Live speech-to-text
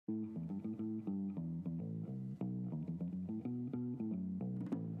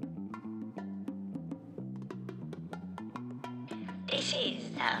This is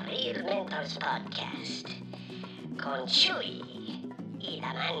the Real Mentors Podcast con Chewy, the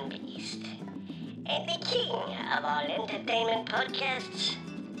Man Beast, and the king of all entertainment podcasts,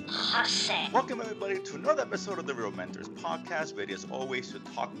 Jose. Welcome everybody to another episode of the Real Mentors Podcast, ready as always to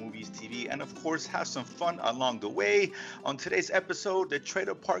talk movies, TV, and of course have some fun along the way. On today's episode, the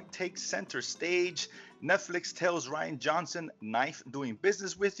trailer park takes center stage, Netflix tells Ryan Johnson knife doing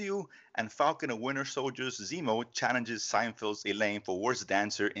business with you, and Falcon and Winter Soldiers Zemo challenges Seinfeld's Elaine for worst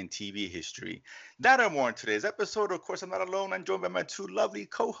dancer in TV history. That and more in today's episode. Of course, I'm not alone. I'm joined by my two lovely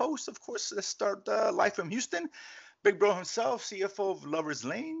co-hosts. Of course, let's start live from Houston. Big bro himself, CFO of Lover's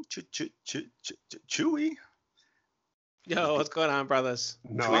Lane, Chewy. Yo, what's going on, brothers?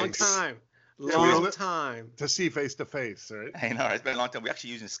 Nice. Long time to see face to face, right? I know, it's been a long time. We're actually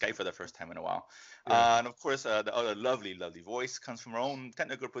using Skype for the first time in a while. Yeah. And of course, the other lovely voice comes from our own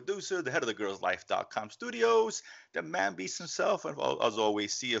technical producer, the head of the girlslife.com studios, the man beast himself, and as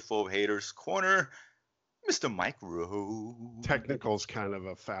always, CFO of Haters Corner, Mr. Mike Rowe. Technical's kind of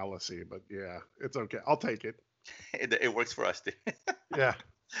a fallacy, but yeah, it's okay. I'll take it. It works for us, dude. Yeah.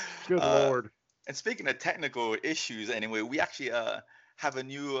 Good Lord. And speaking of technical issues, anyway, we actually have a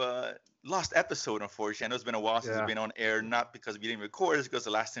new lost episode, unfortunately. I know it's been a while since it's been on air, not because we didn't record, it's because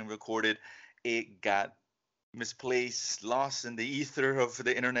the last time we recorded, it got misplaced, lost in the ether of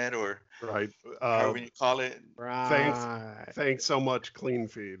the internet, or however you call it. Right. Thanks so much, Clean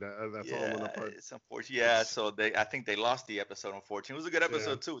Feed. That's all I'm going to put. It's unfortunate. Yeah, so I think they lost the episode, unfortunately. It was a good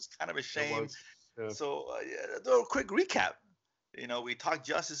episode, too. It's kind of a shame. Yeah. So, a quick recap. You know, we talked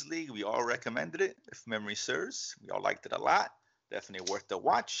Justice League. We all recommended it, if memory serves. We all liked it a lot. Definitely worth the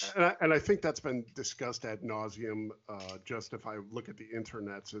watch. And I think that's been discussed ad nauseum. Just if I look at the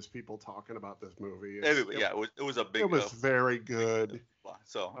internets, as people talking about this movie. It was a big. It was very good.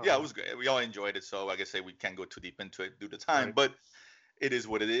 So it was great. We all enjoyed it. So like I say, we can't go too deep into it due to time, but it is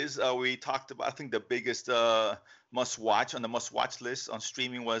what it is. We talked about, I think the biggest must-watch on the must-watch list on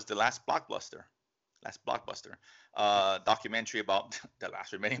streaming was The Last Blockbuster. Documentary about the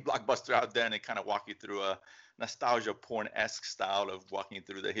last remaining blockbuster out there, and it kind of walk you through a nostalgia porn-esque style of walking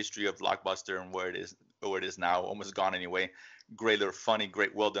through the history of Blockbuster and where it is now, almost gone anyway. Great little funny,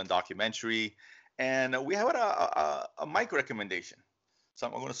 great well done documentary. And we have a Mike recommendation. So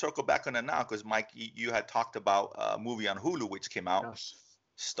I'm going to circle back on it now because Mike, you had talked about a movie on Hulu which came out,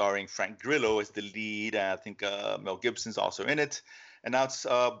 starring Frank Grillo as the lead, and I think Mel Gibson's also in it. And now it's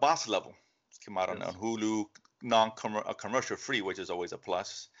Boss Level. Came out on Hulu, commercial free, which is always a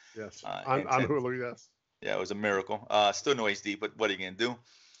plus. Yes, on Hulu, yes. Yeah, it was a miracle. Still no HD, but what are you gonna do?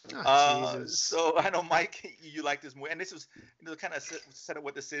 Jesus. So I know, Mike, you like this movie, and this was kind of set up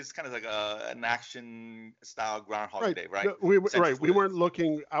what this is, kind of like an action style Groundhog Day, right? No, we weren't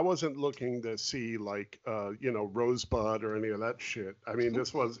looking. I wasn't looking to see like Rosebud or any of that shit. I mean,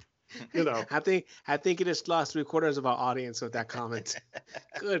 this was. I think it just lost 3/4 of our audience with that comment.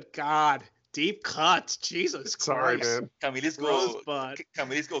 Good God. Deep cut, Jesus Christ! Sorry, man. Can we just go? Can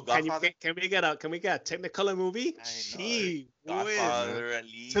we just go? Godfather? Can we get a Technicolor movie? Gee, Godfather at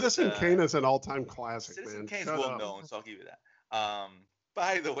least. Citizen Kane is an all-time classic, man. Citizen Kane's well known, so I'll give you that.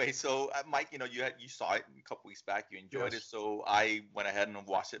 By the way, so Mike, you saw it a couple weeks back. You enjoyed it, so I went ahead and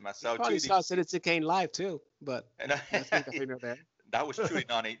watched it myself. You probably saw Citizen Kane live too, but that was truly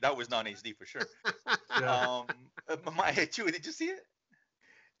non-HD for sure. Chewy, did you see it?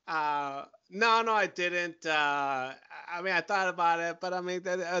 No, I didn't. I mean, I thought about it, but I mean,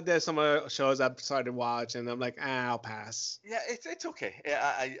 there's some other shows I've started to watch, and I'm like, I'll pass. Yeah, it's okay.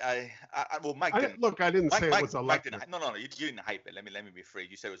 Well, Mike didn't. Look, I didn't say it was electric. No, you didn't hype it. Let me be free.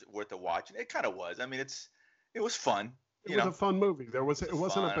 You said it was worth a watch, and it kind of was. I mean, it was fun. It was a fun movie. It wasn't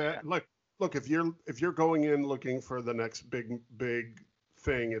a bad look. If you're going in looking for the next big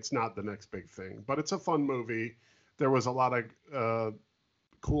thing, it's not the next big thing, but it's a fun movie. There was a lot of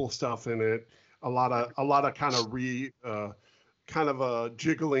cool stuff in it. A lot of kind of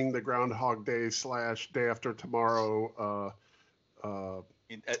jiggling the Groundhog Day / Day After Tomorrow.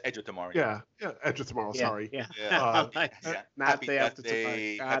 Edge of Tomorrow. Yeah, Edge of Tomorrow. Sorry. Yeah. Happy Death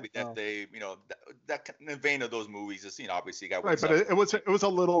Day. Happy Death Day. That in the vein of those movies is obviously got right, but it was a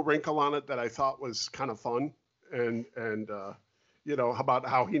little wrinkle on it that I thought was kind of fun, and about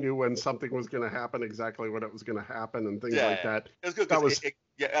how he knew when something was going to happen, exactly when it was going to happen, and things like that. It was good.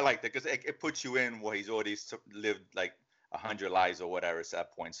 I liked it because it puts you in where he's already lived like 100 lives or whatever at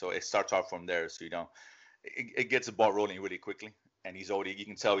that point. So it starts off from there. So it gets the ball rolling really quickly. and he's already, you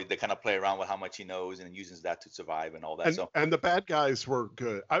can tell they kind of play around with how much he knows and uses that to survive and all that. And the bad guys were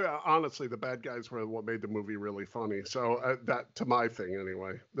good. Honestly, the bad guys were what made the movie really funny. So that, to my thing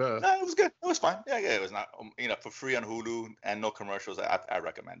anyway. No, it was good. It was fine. Yeah, it was not, for free on Hulu and no commercials. I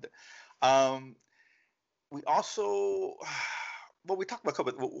recommend it. We also, we talked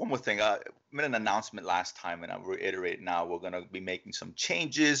about one more thing. I made an announcement last time, and I'll reiterate now. We're going to be making some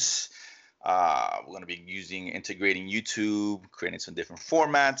changes. We're going to be integrating YouTube, creating some different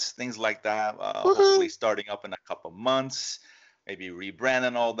formats, things like that. Hopefully starting up in a couple months, maybe rebrand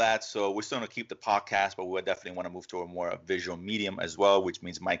and all that. So we're still going to keep the podcast, but we definitely want to move to a more visual medium as well, which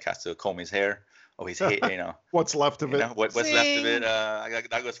means Mike has to comb his hair. Oh, his hair, What's left of it. What's left of it.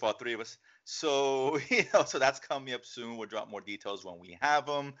 That goes for all three of us. So, so that's coming up soon. We'll drop more details when we have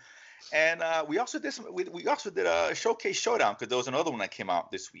them. And we also did a showcase showdown, because there was another one that came out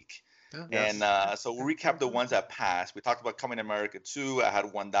this week. Oh, yes. And so we'll recap the ones that passed. We talked about Coming to America 2. I had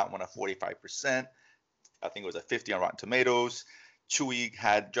that one at 45%. I think it was at 50 on Rotten Tomatoes. Chewie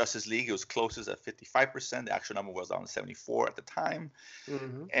had Justice League. It was closest at 55%. The actual number was down to 74 at the time.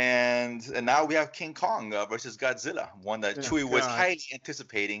 Mm-hmm. And now we have King Kong versus Godzilla, one that Chewie was highly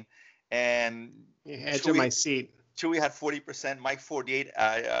anticipating. And edge of my seat. Chewie had 40%, Mike 48.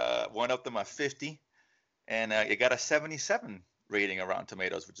 I went up them at 50, and it got a 77 rating around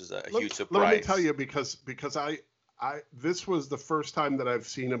Tomatoes, which is a huge surprise. Let me tell you, because I this was the first time that I've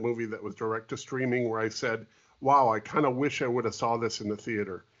seen a movie that was direct to streaming where I said, wow, I kind of wish I would have saw this in the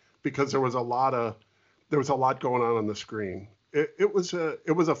theater, because there was a lot going on the screen. It was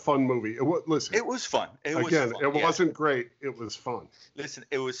a fun movie. It was fun. It wasn't great. It was fun. Listen,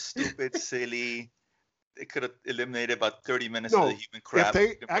 it was stupid, silly. It could have eliminated about 30 minutes of the human crap.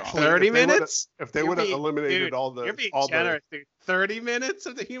 30 minutes? If they would have eliminated you're being generous, dude. 30 minutes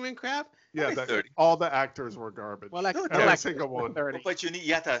of the human crap? Yeah, all the actors were garbage. Well, every single one. But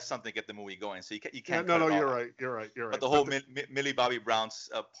you have to have something to get the movie going, so you can't. No, you're right. But the whole Millie Bobby Brown's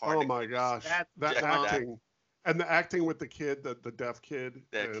part. Oh my gosh, that acting. And the acting with the kid, the deaf kid.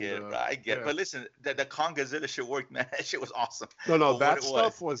 I get it. But listen, the Kong Godzilla shit worked, man. That shit was awesome. No, that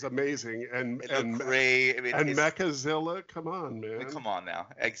stuff was amazing. And great. Mechazilla, come on, man. Come on now.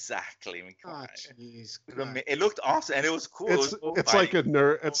 Exactly. I mean, come on. Jeez. It looked awesome, and it was cool. It's like a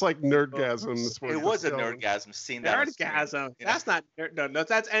nerd. It's like nerdgasm. It was a nerdgasm. Seeing that. Nerdgasm. That's not nerd. No,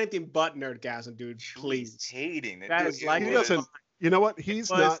 that's anything but nerdgasm, dude. Please. Hating it. That is like. You know what? He's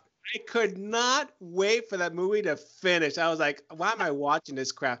not. I could not wait for that movie to finish. I was like, why am I watching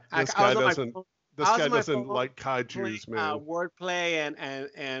this crap? This guy doesn't like kaijus, man. Wordplay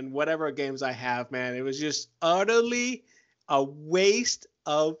and whatever games I have, man. It was just utterly a waste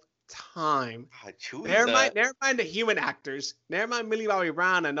of time. Never mind the human actors. Never mind Millie Bobby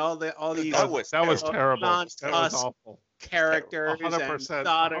Brown and all these. That was terrible. That was awful. Characters 100%, and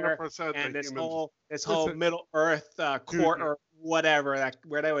daughter 100% and this whole Middle Earth core or whatever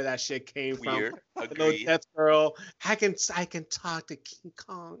wherever that shit came from. The little death girl. I can talk to King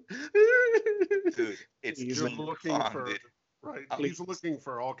Kong. Dude, he's looking for right. He's looking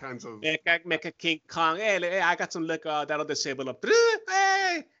for all kinds of make a King Kong. Hey, I got some liquor that'll disable him.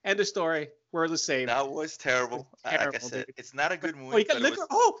 Hey, end of story. We're the same. That was terrible. Like I said, it's not a good movie. Oh, you got liquor?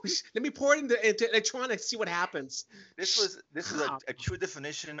 Let me pour it into electronics, see what happens. This is a true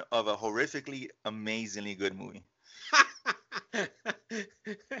definition of a horrifically, amazingly good movie.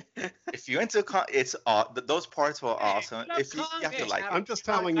 If you're into those parts were awesome. If you have to like, I'm just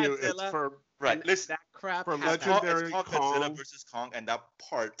telling you, it's for right. Listen, that crap for legendary it's called Godzilla versus Kong, and that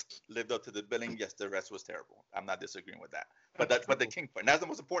part lived up to the billing. Yes, the rest was terrible. I'm not disagreeing with that. But the King part, that's the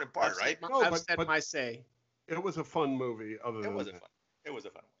most important part, right? I've said my say. It was a fun movie. It was a fun movie.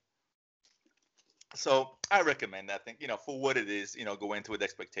 So I recommend that thing. For what it is. Go into with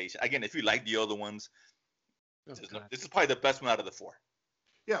expectation. Again, if you like the other ones. This is probably the best one out of the four.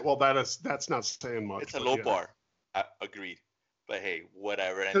 Yeah, well, that's not saying much. It's a low bar. I agreed. But hey,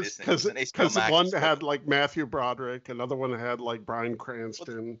 whatever. Because one had like Matthew Broderick, another one had like Bryan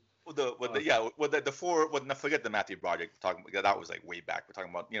Cranston. The four. Forget the Matthew Broderick. That was like way back. We're talking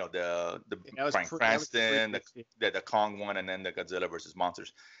about the Bryan Cranston, the Kong one, and then the Godzilla versus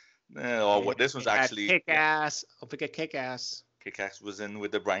Monsters. This one's actually Kick-Ass. Don't forget Kick-Ass. Kick-Ass was in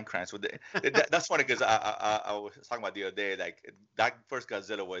with the Bryan Cranston. That's funny because I was talking about the other day, like that first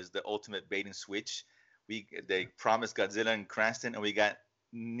Godzilla was the ultimate bait and switch. They promised Godzilla and Cranston, and we got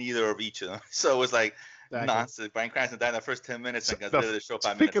neither of each of them. So it was like nonsense. Bryan Cranston died in the first 10 minutes, and Godzilla to show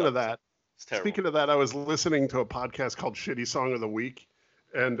 5 minutes. Speaking of that, I was listening to a podcast called Shitty Song of the Week,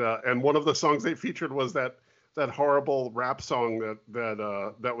 and one of the songs they featured was that horrible rap song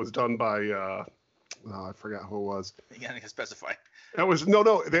that was done by. I forgot who it was. You gotta specify. That was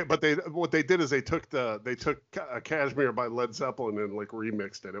what they did is they took Kashmir by Led Zeppelin and like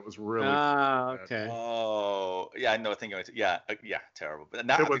remixed it. It was really okay. Oh yeah, I know. I think yeah, terrible. But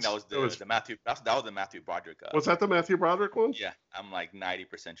I think that was the Matthew. That was the Matthew Broderick. Was that the Matthew Broderick one? Yeah, I'm like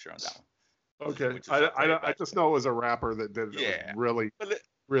 90% sure on that one. Okay, I just know it was a rapper that did it. Yeah, it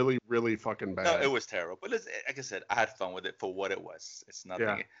was really fucking bad. No, it was terrible. But like I said, I had fun with it for what it was. It's nothing.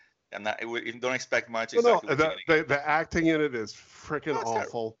 Yeah. Don't expect much. The acting in it is freaking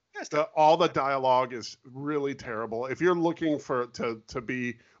awful. All the dialogue is really terrible. If you're looking to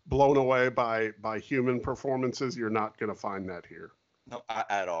be blown away by human performances, you're not going to find that here. No,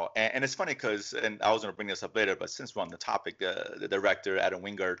 at all. And it's funny because, and I was going to bring this up later, but since we're on the topic, the director Adam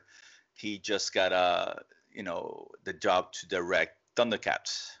Wingard, he just got the job to direct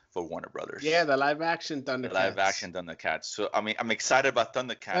Thundercats for Warner Brothers. Yeah, the live action Thundercats. So I mean, I'm excited about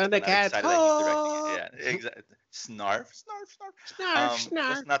Thundercats. Thundercats. That he's directing it. Yeah, exactly. Snarf. What's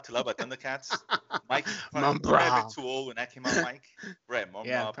not to love about Thundercats? Mike, I'm a bit too old when that came out, Mike. Right,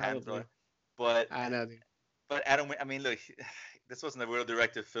 Mama, Panther. But I know. But Adam, I mean, look, this wasn't a real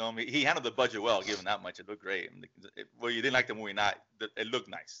directed film. He handled the budget well, given that much. It looked great. Well, you didn't like the movie, it looked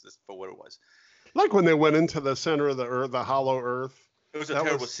nice for what it was. Like when they went into the center of the earth, the hollow earth. It was a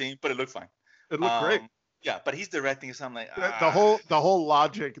terrible scene, but it looked fine. It looked great. Yeah, but he's directing something like the whole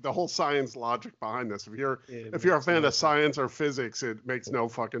logic, the whole science logic behind this. If you're a fan of science or physics, it makes no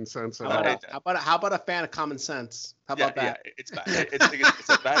fucking sense at all. How about a fan of common sense? How about that? Yeah, it's bad. It's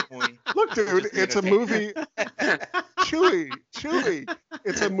a bad movie. Look, dude, it's a movie. Chewy.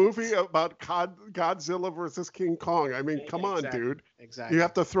 It's a movie about Godzilla versus King Kong. I mean, come on, dude. Exactly. You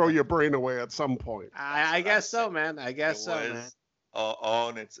have to throw your brain away at some point. I guess so, man. Man.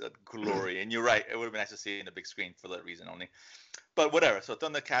 On its glory. And you're right. It would have been nice to see it in the big screen for that reason only. But whatever. So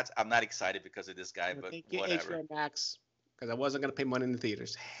Thundercats, I'm not excited because of this guy, but whatever. HBO Max, because I wasn't going to pay money in the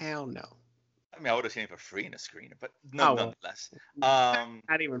theaters. Hell no. I mean, I would have seen it for free in the screen, but nonetheless.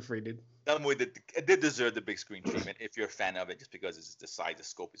 Not even free, dude. That movie did deserve the big screen treatment if you're a fan of it, just because it's the size, the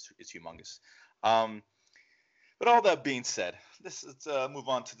scope is humongous. But all that being said, let's move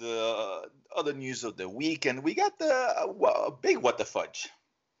on to the other news of the week, and we got the big what the fudge.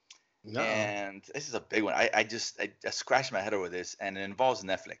 No. And this is a big one. I scratched my head over this, and it involves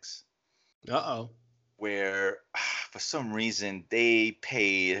Netflix. Where for some reason they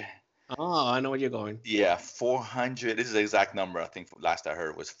paid. Oh, I know where you're going. Yeah, 400. This is the exact number I think last I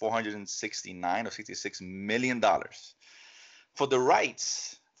heard was $469 or $66 million for the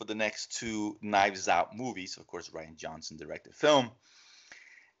rights for the next two Knives Out movies. Of course, Rian Johnson directed film.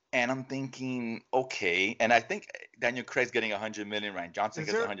 And I'm thinking, okay. And I think Daniel Craig's getting $100 million. Rian Johnson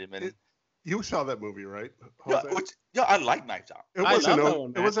gets $100 million. You saw that movie, right? Yeah, I like Knives Out.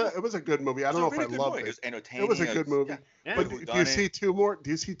 It was a good movie. I don't know if I loved it. It was entertaining. It was a good movie. Yeah. But do you see two more? Do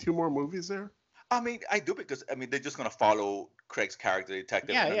you see two more movies there? I mean, I do, because they're just gonna follow Craig's character,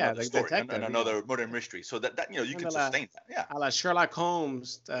 detective, another story, detective, and another murder mystery. So that you can sustain that. Yeah. I like Sherlock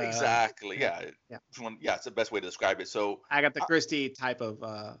Holmes. Exactly. Yeah. It's the best way to describe it. So Agatha Christie type of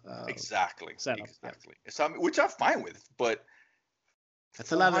exactly. Setup. Exactly. Yeah. So which I'm fine with, but.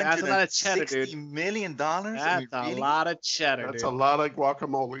 That's a lot of cheddar, dude. $60 million? That's a lot of cheddar, dude. That's a lot of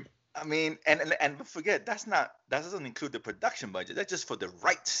guacamole. I mean, and forget, that doesn't include the production budget. That's just for the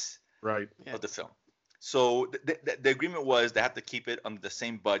rights of the film. So the agreement was they have to keep it on the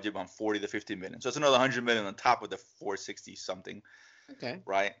same budget, on 40 to 50 million. So it's another 100 million on top of the 460 something. Okay.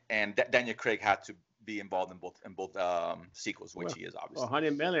 Right? And Daniel Craig had to be involved in both sequels, which he is obviously.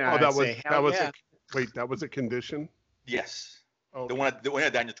 100 million. That was a condition? Yes. Okay. The one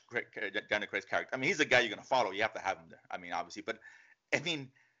that Daniel Craig's character. I mean, he's the guy you're gonna follow. You have to have him there. I mean, obviously, but I mean,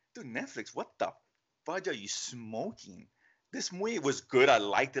 dude, Netflix, what the fudge are you smoking? This movie was good. I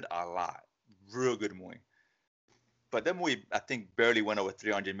liked it a lot. Real good movie. But that movie, I think, barely went over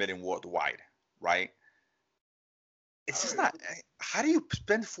 300 million worldwide. Right? It's just not. How do you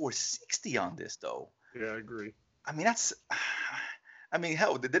spend 460 on this though? Yeah, I agree. I mean, that's. I mean,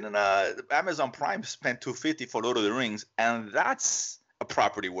 hell, didn't Amazon Prime spend $250 for Lord of the Rings, and that's a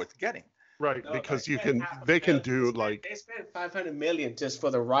property worth getting. Right, because they can do like. They spent $500 million just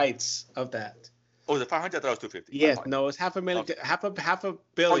for the rights of that. Oh, was it 500? I thought it was 250. Yes, no, it's $500 million, okay. half a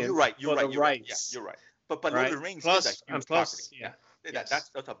billion. Oh, you're right. Rights. Yeah, you're right. But Lord of the Rings is a huge property. Yeah. That's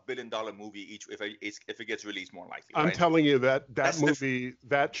 $1 billion movie each if it gets released, more likely. I'm telling you that movie,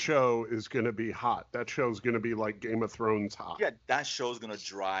 that show is going to be hot. That show's going to be like Game of Thrones hot. Yeah, that show's going to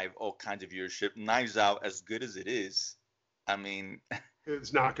drive all kinds of viewership. Knives Out, as good as it is, I mean,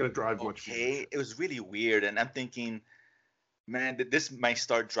 it's not going to drive much. Okay, it was really weird, and I'm thinking, man, this might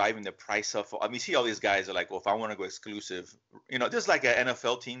start driving the price up. I mean, see, all these guys are like, well, if I want to go exclusive, just like an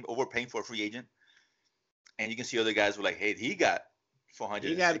NFL team overpaying for a free agent, and you can see other guys were like, hey, he got 400.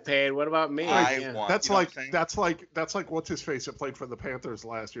 He got paid. What about me? That's like what's his face that played for the Panthers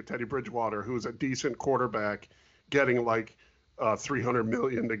last year, Teddy Bridgewater, who's a decent quarterback, getting like $300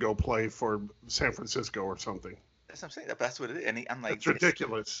 million to go play for San Francisco or something. That's what I'm saying. That's what it is. And I'm like, it's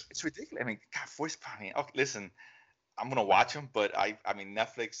ridiculous. It's ridiculous. I mean, God, voice. I mean, okay, listen, I'm gonna watch them, but I mean,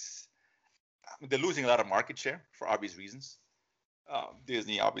 Netflix, they're losing a lot of market share for obvious reasons.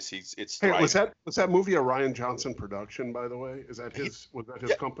 Disney, obviously, it's. Hey, was that movie a Rian Johnson production, by the way? Was that his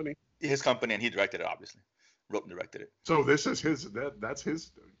company? His company, and he directed it, obviously. Wrote and directed it. So this is his. That's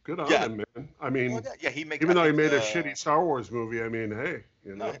his. Good on him, man. I mean, he made. Even though he made a shitty Star Wars movie, I mean, hey,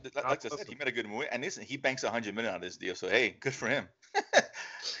 like I said, he made a good movie, and listen, he banks $100 million on this deal. So hey, good for him.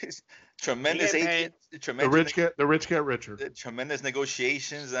 Tremendous agent. Tremendous. The rich get richer. Tremendous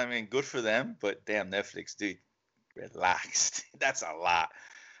negotiations. I mean, good for them. But damn, Netflix, dude, relaxed. That's a lot.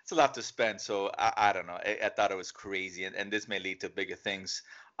 It's a lot to spend. So I don't know. I thought it was crazy, and this may lead to bigger things.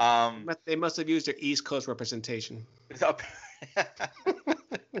 They must have used their East Coast representation.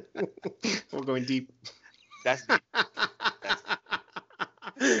 We're going deep. That's deep.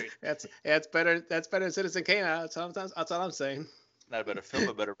 That's better. That's better than Citizen Kane. That's all I'm saying. Not a better film,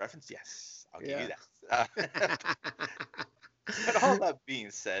 a better reference. Yes, I'll give you that. But all that being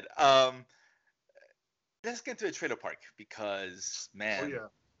said, let's get to the trailer park because man,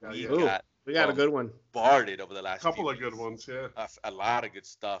 we got a good one. Bombarded over the last couple of good ones, yeah. A lot of good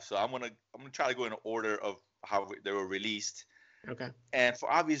stuff. So I'm gonna try to go in order of how they were released. Okay. And for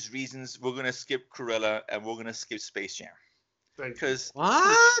obvious reasons, we're gonna skip Cruella and we're gonna skip Space Jam. Because who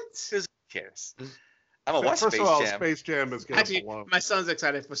cares? I'm gonna watch Space Jam. First of all, Space Jam is gonna blow. My son's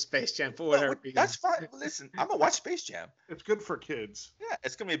excited for Space Jam for whatever reason. That's fine. Listen, I'm gonna watch Space Jam. It's good for kids. Yeah,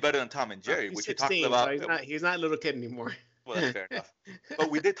 it's gonna be better than Tom and Jerry, which 16, we talked about. So he's not a little kid anymore. Well, that's fair enough. But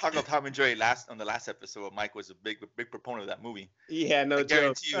we did talk about Tom and Jerry on the last episode where Mike was a big proponent of that movie. Yeah, no joke. I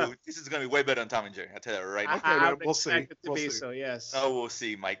guarantee you, this is going to be way better than Tom and Jerry. I'll tell you that right now. Okay, we'll see. So, yes. No, we'll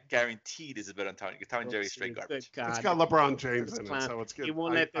see, Mike. Guaranteed is better than Tom. Tom and Jerry is straight garbage. It's got LeBron James in it, so it's good. He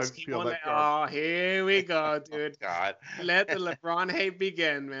won't let this. Oh, here we go, dude. Oh, God. Let the LeBron hate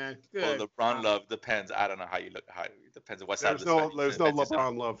begin, man. Good. Well, LeBron love depends. I don't know how you look. It depends on what side of the spectrum. There's no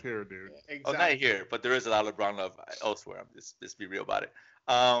LeBron love here, dude. Exactly. Oh, not here, but there is a lot of LeBron love elsewhere. Just be real about it.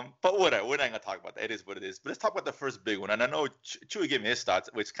 But whatever, we're not gonna talk about that. It is what it is. But let's talk about the first big one. And I know Chewy gave me his thoughts,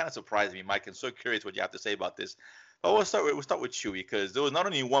 which kind of surprised me, Mike. I'm so curious what you have to say about this. But we'll start with Chewy because there was not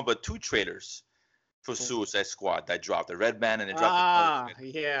only one but two trailers for Suicide Squad that dropped. The Red Band and the dropped.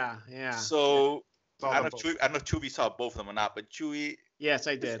 Yeah. So I don't know if Chewy saw both of them or not, but Chewy. Yes,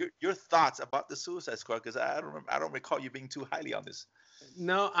 I did. Your thoughts about the Suicide Squad? Because I don't recall you being too highly on this.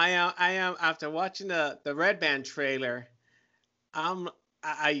 No, I am. After watching the Red Band trailer, I don't know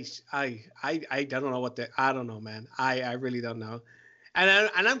I don't know, man. I really don't know. And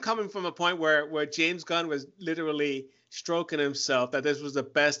I'm coming from a point where James Gunn was literally stroking himself that this was the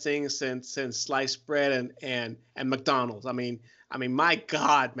best thing since sliced bread and McDonald's. I mean, my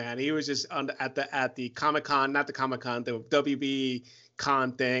God, man, he was just at the Comic-Con, not the Comic-Con, the WB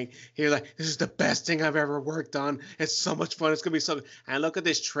Con thing. He was like, this is the best thing I've ever worked on. It's so much fun. It's gonna be so good. And I look at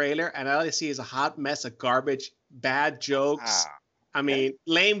this trailer and all I see is a hot mess of garbage, bad jokes. I mean,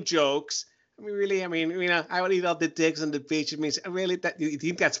 lame jokes. I mean, I would eat all the dicks on the beach. It means really that you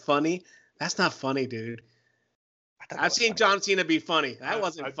think that's funny? That's not funny, dude. I've seen John Cena be funny. That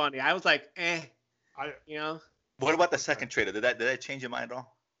wasn't funny. I was like, What about the second trailer? Did that change your mind at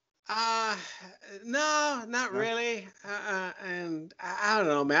all? No, not really. And I don't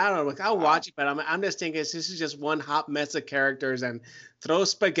know, man. I don't know. I'll watch it, but I'm just thinking this is just one hot mess of characters and throw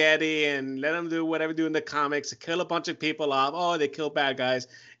spaghetti and let them do whatever they do in the comics, kill a bunch of people off. Oh, they kill bad guys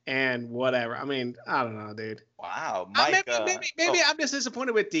and whatever. I mean, I don't know, dude. Wow, Mike. Maybe I'm just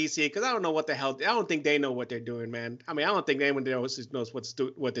disappointed with DC because I don't know what the hell. I don't think they know what they're doing, man. I mean, I don't think anyone knows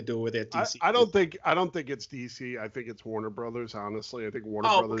what they're doing with their DC. I don't think it's DC. I think it's Warner Brothers. Honestly, I think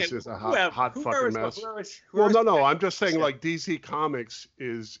Warner Brothers is a hot fucking mess. No. I'm just saying, like DC Comics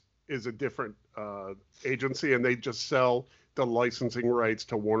is a different agency, and they just sell the licensing rights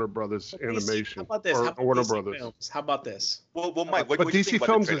to Warner Brothers Animation. How about this? Warner Brothers. Films? How about this? Well, Mike, what do you think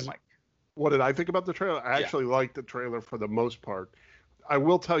about the trailer, Mike? What did I think about the trailer? I actually liked the trailer for the most part. I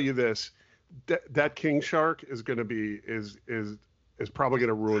will tell you this: that King Shark is going to be is is probably going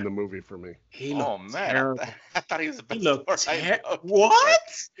to ruin the movie for me. He looked terrible. I thought he was the best. He looked what?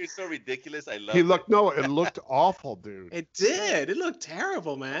 It's so ridiculous. I love it looked awful, dude. It did. It looked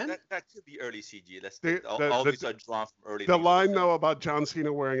terrible, man. That could be early CG. All these are drawn from early. The line though about John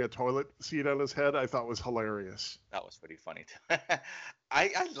Cena wearing a toilet seat on his head, I thought was hilarious. That was pretty funny too.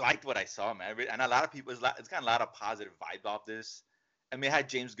 I liked what I saw, man, and a lot of people. It's got a lot of positive vibe off this. I mean, it had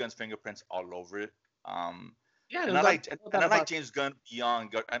James Gunn's fingerprints all over it. Yeah, and I like James Gunn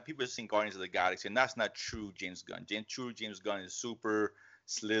beyond. And people are seeing Guardians of the Galaxy, and that's not true James Gunn. True James Gunn is Super,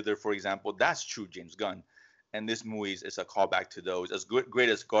 Slither, for example. That's true James Gunn. And this movie is a callback to those. As great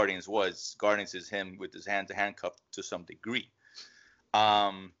as Guardians was, Guardians is him with his hands handcuffed to some degree.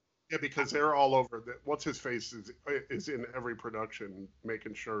 Yeah, because they're all over. What's his face is in every production,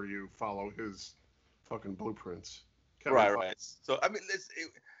 making sure you follow his fucking blueprints. Right. So I mean,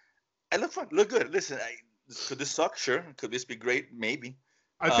 I look good. Listen, could this suck? Sure. Could this be great? Maybe.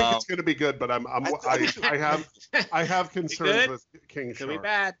 I think it's going to be good, but I have concerns with King Shark. Could be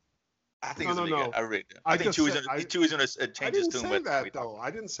bad. I think it's going to be good. I really do. I think Chewie's going to change his tune. I didn't say that though.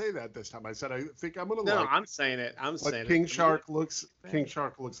 I didn't say that this time. I said I think I'm going to. No, I'm saying it. King Shark looks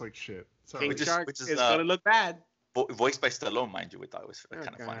like shit. King Shark is going to look bad. Voiced by Stallone, mind you. We thought it was kind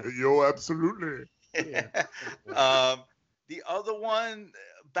of funny. Yo, absolutely. Yeah. The other one,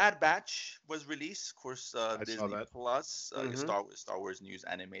 Bad Batch, was released. Of course, Disney Plus, Star Wars news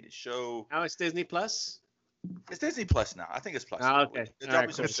animated show. Now it's Disney Plus. It's Disney Plus now. I think it's Plus. Oh, okay.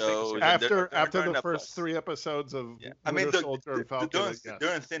 After the first 3 episodes of Winter Soldier and Falcon.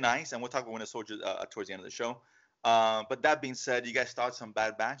 They're in thin ice, and we'll talk about Winter Soldier towards the end of the show. But that being said, you guys thoughts on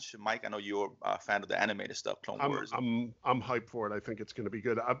Bad Batch? Mike, I know you're a fan of the animated stuff, Clone Wars. I'm hyped for it. I think it's going to be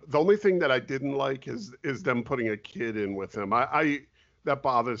good. The only thing that I didn't like is them putting a kid in with him. I that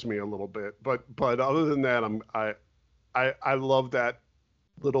bothers me a little bit. But other than that, I love that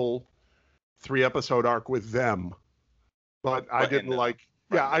little 3-episode arc with them. But I didn't like.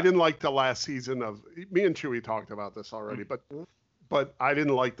 Yeah, I didn't like the last season of. Me and Chewie talked about this already, but I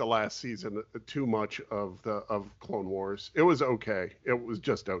didn't like the last season too much of Clone Wars. It was okay. It was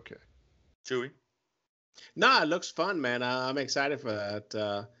just okay. Chewie? No, it looks fun, man. I'm excited for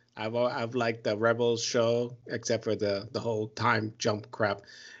that. I've liked the Rebels show, except for the whole time jump crap,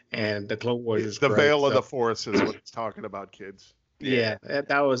 and the Clone Wars is the great, Veil of the Force is what it's talking about, kids. Yeah,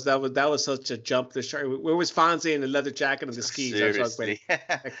 that was such a jump. The show. Where was Fonzie in the leather jacket and the skis? Seriously.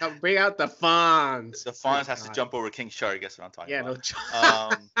 Bring out the Fonz. The Fonz has to jump over King Shark. Guess what I'm talking about.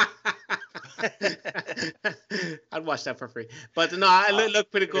 I'd watch that for free. But no, it looked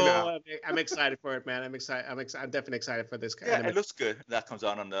pretty cool. Yeah. I'm excited for it, man. I'm excited. I'm definitely excited for this. Yeah, it looks good. That comes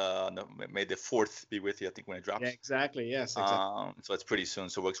out on the May the 4th be with you. I think when it drops. Yeah, exactly. Yes. Exactly. So it's pretty soon.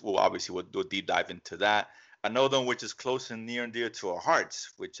 So we'll do a deep dive into that. Another one which is close and near and dear to our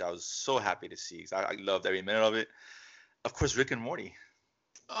hearts, which I was so happy to see. I loved every minute of it. Of course, Rick and Morty.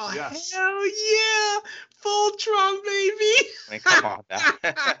 Oh, yes. Hell yeah! Voltron, baby! I mean, come on now.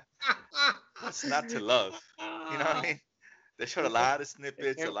 What's not to love? You know what I mean? They showed a lot of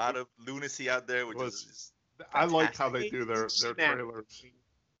snippets, a lot of lunacy out there, which is I like how they do their trailers.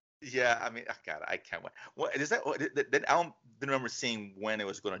 Yeah, I mean, God, I can't wait. What is that? I don't remember seeing when it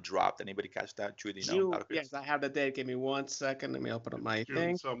was going to drop. Did anybody catch that? June, yes, I have the date. Give me 1 second. Let me open up my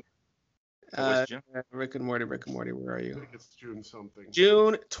thing. Rick and Morty, where are you? I think it's June something.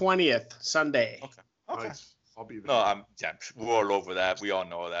 June 20th, Sunday. Okay. Nice. I'll be there. No, we're all over that. We all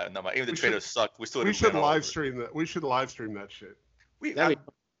know that. No, even the trailers suck. We should live stream that. We should live stream that shit.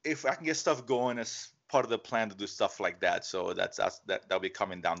 If I can get stuff going as part of the plan to do stuff like that, so that'll be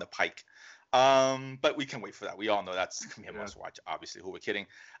coming down the pike. But we can wait for that. We all know that's gonna be a must watch. Obviously, who we're kidding.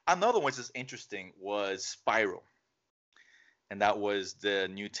 Another one that's interesting was Spiral, and that was the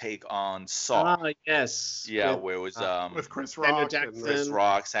new take on Saw. Oh yes. Yeah, where it was with Chris Rock, I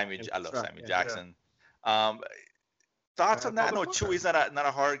love Samuel Jackson. Yeah. Thoughts on that? I know Chewie's not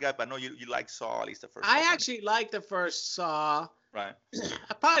a horror guy, but I know you like Saw, at least the first. I actually like the first Saw. Right.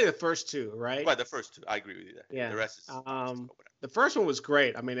 Probably the first two, right? Right, the first two. I agree with you there. Yeah. The rest is the first one was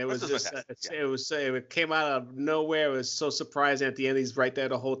great. I mean, it was just it came out of nowhere. It was so surprising at the end. He's right there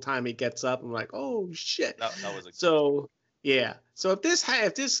the whole time. He gets up. I'm like, oh shit. That was so yeah. So if this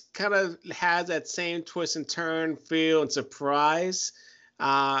kind of has that same twist and turn feel and surprise,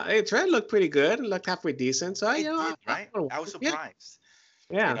 it tried to look pretty good. It looked halfway decent. So I was surprised.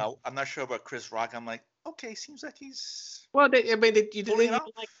 Yeah. You know, I'm not sure about Chris Rock. I'm like, okay, seems like he's. Well, you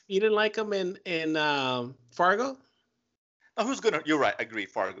didn't like him in Fargo. No, who's gonna? You're right. I agree,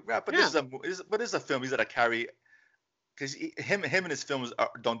 Fargo. Yeah, but this is a film. He's gonna carry because him and his films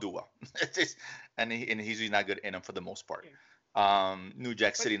don't do well. And he's not good in them for the most part. New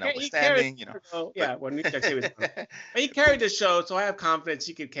Jack City notwithstanding, you know. Yeah, well, New Jack City was fun. But he carried the show, so I have confidence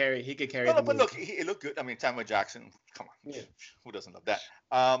he could carry. No, but look, it looked good. I mean, Samuel Jackson, come on, who doesn't love that?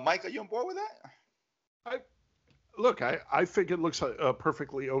 Mike, are you on board with that? I think it looks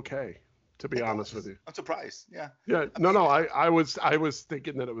perfectly okay. To be honest with you, I'm surprised. Yeah. Yeah. I was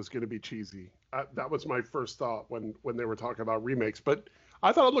thinking that it was going to be cheesy. That was my first thought when they were talking about remakes, but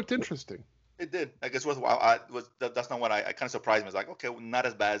I thought it looked interesting. It did. I guess that's not what I kind of surprised me. It's like, okay, well, not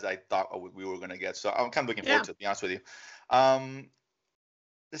as bad as I thought we were gonna get. So I'm kind of looking forward to it, to be honest with you.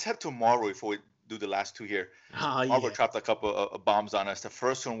 Let's head to Marvel before we do the last two here. Marvel dropped a couple of bombs on us. The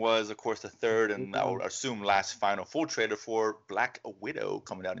first one was, of course, the third and I will assume last final full trailer for Black Widow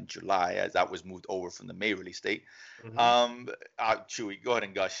coming out in July, as that was moved over from the May release date. Chewy, go ahead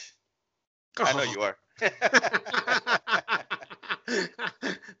and gush. I know you are.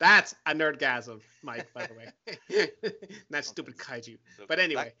 That's a nerdgasm, Mike, by the way. Not stupid kaiju. But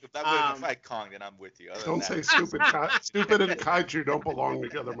anyway. If that would fight Kong, then I'm with you. Don't say stupid. Stupid and kaiju don't belong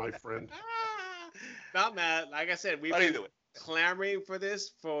together, my friend. Not mad. Like I said, we've been clamoring for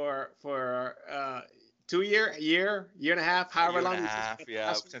this for 2 year and a half, however long.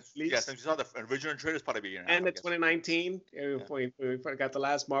 Since you saw the original trailers, probably a year and a half. And in 2019, we got the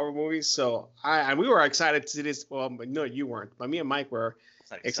last Marvel movie. So and we were excited to see this. Well, no, you weren't, but me and Mike were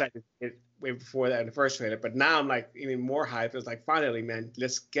excited way before that in the first trailer. But now I'm like even more hyped. It's like, finally, man,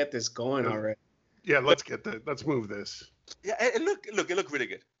 let's get this going already. Yeah, let's move this. Yeah, it looked really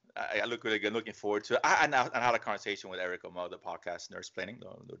good. I look really good. Looking forward to it. I had a conversation with Eric Omo, the podcast Nurse Planning,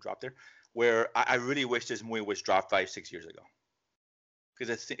 the drop there, where I really wish this movie was dropped 5-6 years ago,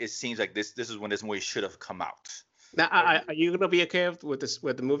 because it seems like this is when this movie should have come out. Now, are you gonna be okay with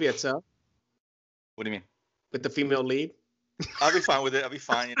the movie itself? What do you mean? With the female lead? I'll be fine with it. I'll be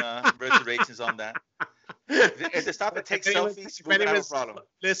fine. You know, reservations on that. If they stop to take selfies, we're gonna have a problem.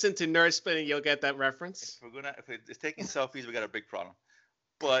 Listen to Nurse Planning, you'll get that reference. If it's taking selfies, we got a big problem.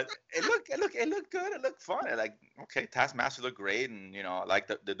 But it looked good. It looked fun. Taskmaster looked great, and you know, I like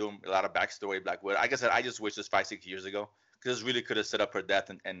they're doing a lot of backstory. Black Widow. Like I said, I just wish this 5-6 years ago, because this really could have set up her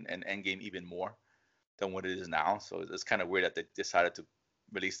death and Endgame even more than what it is now. So it's kind of weird that they decided to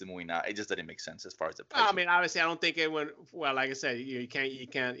release the movie now. It just didn't make sense as far as the price. I mean, obviously, I don't think it went well. Like I said, you can't.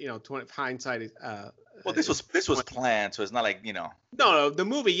 You know, hindsight is. Well, this was planned, so it's not like, you know. No, the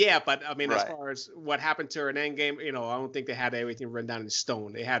movie, yeah, but I mean, as far as what happened to her in Endgame, you know, I don't think they had everything written down in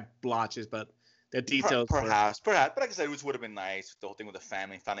stone. They had blotches, but the details. Perhaps. But like I said, it would have been nice, the whole thing with the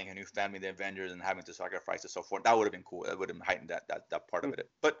family, finding a new family, the Avengers, and having to sacrifice and so forth. That would have been cool. That would have heightened that part of it.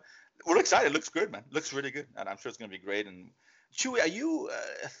 But we're excited. It looks good, man. It looks really good, and I'm sure it's gonna be great. And Chewy, are you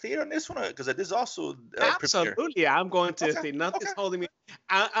a theater on this one? Because this is also absolutely. Premiere. I'm going to see. Nothing's holding me.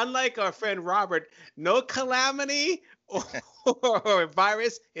 Unlike our friend Robert, no calamity or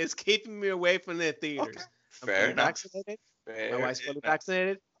virus is keeping me away from the theaters. Okay. Fair enough. Vaccinated. My wife's fully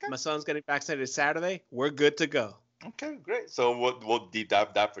vaccinated. Okay. My son's getting vaccinated Saturday. We're good to go. Okay, great. So we'll deep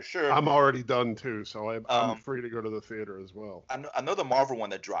dive that for sure. I'm already done too, so I'm free to go to the theater as well. Another Marvel one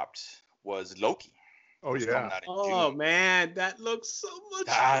that dropped was Loki. Oh yeah! Oh man, that looks so much.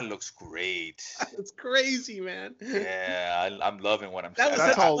 That looks great. It's crazy, man. Yeah, I'm loving what I'm seeing.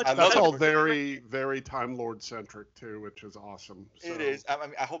 That's all very, very Time Lord centric too, which is awesome. So. It is. I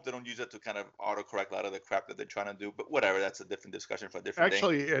mean, I hope they don't use it to kind of autocorrect a lot of the crap that they're trying to do. But whatever, that's a different discussion for a different day.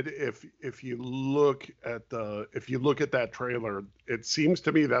 If you look at that trailer, it seems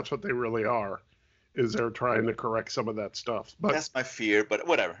to me that's what they really are. Is they're trying to correct some of that stuff. But that's my fear, but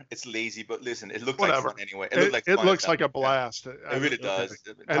whatever. It's lazy, but listen, it looks like fun anyway. It looks like a blast. Yeah. It really does.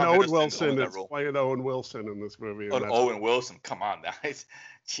 And Owen Wilson is playing Owen Wilson in this movie. Owen Wilson, come on, guys.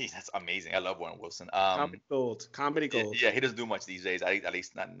 Jeez, that's amazing. I love Owen Wilson. Comedy gold. Yeah, he doesn't do much these days. At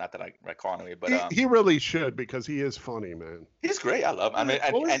least not that I recall anyway. But he really should, because he is funny, man. He's great. I love him. I mean,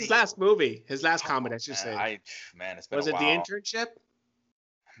 what was his last movie? His last comedy, I should say. It's been was a while. Was it The Internship?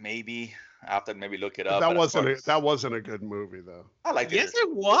 Maybe. I have to maybe look it up. That wasn't a good movie though. I liked it. Yes,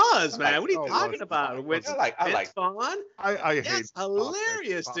 it was, man. What are you talking about? I like Vaughn. I hate. That's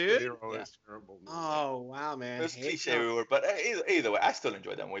hilarious, dude. Is terrible. Oh wow, man. It's cliche, but either way, I still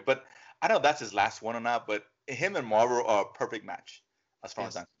enjoyed that movie. But I don't know if that's his last one or not. But him and Marvel are a perfect match, as far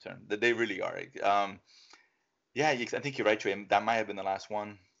as I'm concerned. They really are. Yeah, I think you're right, Trey. That might have been the last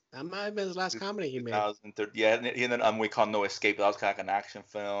one. That might have been his last comedy he made. 2013. Yeah, and then we call No Escape. That was kind of like an action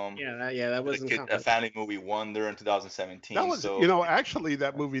film. That wasn't a family movie, Wonder, in 2017. That was, actually,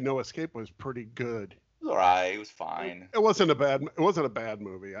 that movie No Escape was pretty good. It was alright. It was fine. It wasn't a bad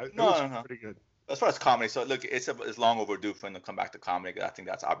movie. It was pretty good. As far as comedy, so look, it's long overdue for him to come back to comedy. I think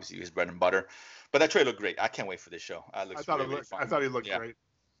that's obviously his bread and butter. But that trailer looked great. I can't wait for this show. Looks really fun. I thought he looked great.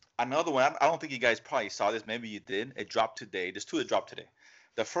 Another one, I don't think you guys probably saw this. Maybe you did. It dropped today. There's two that dropped today.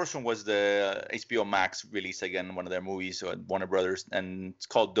 The first one was the HBO Max release again, one of their movies, Warner Brothers, and it's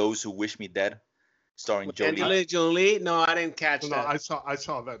called Those Who Wish Me Dead, starring Jolie. Jolie? No, I didn't catch that. I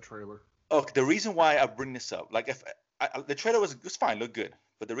saw that trailer. Okay, the reason why I bring this up, like if the trailer was fine, looked good,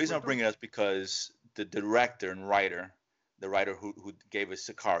 but the reason I bring it up is because the director and writer, the writer who gave us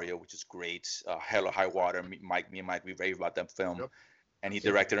Sicario, which is great, Hell or High Water, me and Mike, we rave about that film. Yep. And he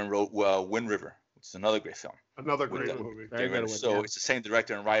directed and wrote Wind River, which is another great film. Another great movie. So it's the same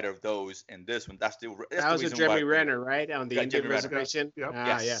director and writer of those in this one. That was with Jeremy Renner, right? On the Indian Reservation.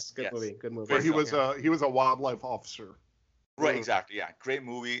 Yeah. Yes. Good movie. Where he was a wildlife officer. Right, exactly. Yeah, great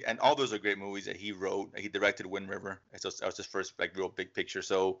movie, and all those are great movies that he wrote. He directed Wind River. That was his first like real big picture.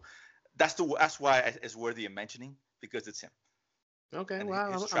 So that's why it's worthy of mentioning because it's him. Okay,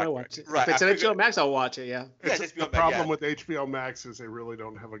 well, I'll watch it. Right, if it's an HBO Max, I'll watch it, yeah. The problem with HBO Max is they really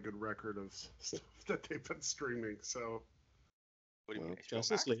don't have a good record of stuff that they've been streaming, so... What do you mean,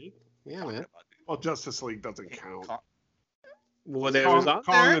 Justice League? Yeah, man. Well, Justice League doesn't count. Well, there was on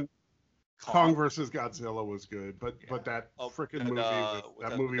there. Kong versus Godzilla was good, but that freaking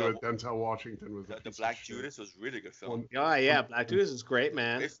movie with Denzel Washington was the Black Judas was really good film. Yeah, Black Judas is great,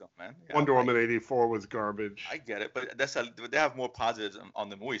 man. Great film, man. Yeah, Wonder Woman 84 was garbage. I get it, but they have more positives on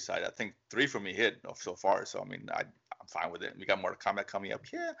the movie side. I think 3 for me hit so far, so I mean I'm fine with it. We got more comment coming up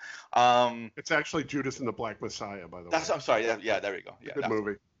here. It's actually Judas and the Black Messiah, by the way. I'm sorry. Yeah, there we go. Yeah, good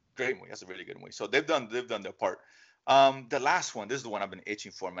movie. Great movie. That's a really good movie. So they've done their part. The last one, this is the one I've been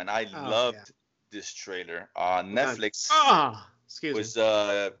itching for, man. I loved this trailer. Netflix was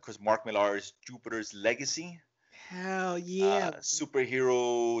because Mark Millar's Jupiter's Legacy. Hell yeah!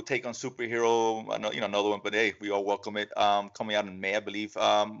 Superhero take on superhero. Another one, but hey, we all welcome it. Coming out in May, I believe.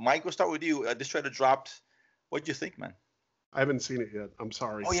 Mike, we'll start with you. This trailer dropped. What'd you think, man? I haven't seen it yet. I'm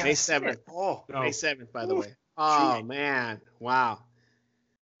sorry. Oh yeah, May 7th. May 7th, by the way. Oh man, wow.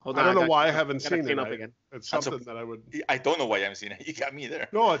 Hold on, I don't know why I haven't seen it. It's something that I would. I don't know why you haven't seen it. You got me there.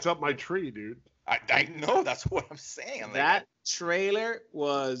 No, it's up my tree, dude. I know. That's what I'm saying. That trailer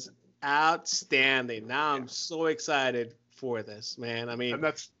was outstanding. Now I'm so excited for this, man. I mean, and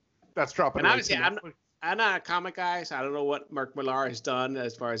that's dropping. And obviously, I'm not a comic guy, so I don't know what Mark Millar has done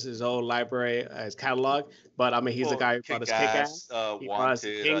as far as his own library, his catalog. But I mean, he's the guy who brought us Kick-Ass, he brought us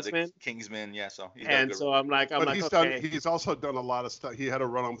Kingsman, yeah. So so I'm like, he's also done a lot of stuff. He had a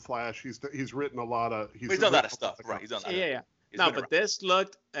run on Flash. He's written a lot of. He's done a lot of stuff, right? He's done that. Yeah. But this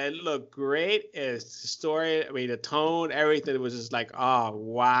looked great. It's the story. I mean, the tone, everything was just like, oh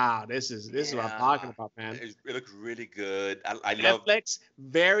wow, this is what I'm talking about, man. It looked really good. I love Netflix.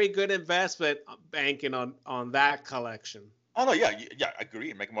 Very good investment banking on that collection. Oh no, yeah, I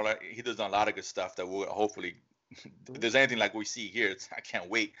agree. Make more like he does a lot of good stuff that will hopefully. If there's anything like we see here, I can't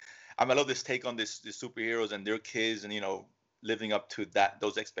wait. I love this take on the superheroes and their kids, and living up to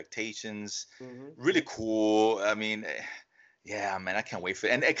those expectations. Mm-hmm. Really cool. I mean. Yeah, man, I can't wait for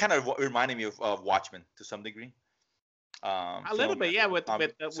it. And it kind of reminded me of Watchmen to some degree. A little bit, yeah, with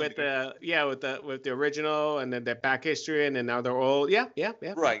the original and then the back history and then now they're all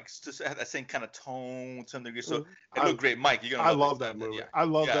right. Just that same kind of tone to some degree. So it looked great, Mike. You're gonna. I love that movie. Yeah. I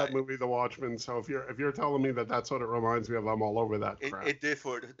love that movie, The Watchmen. So if you're telling me that that's what it reminds me of, I'm all over that crap. It did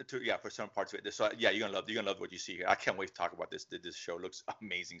for some parts of it. So yeah, you're gonna love what you see here. I can't wait to talk about this. This show looks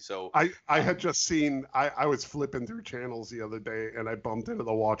amazing. So I had just seen. I was flipping through channels the other day and I bumped into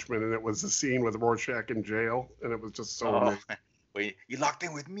The Watchmen and it was the scene with Rorschach in jail and it was just so. Wait, you locked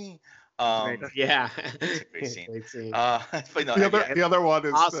in with me? Yeah. It's a great scene. But no, the other one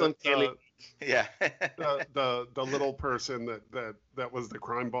is awesome. The little person that was the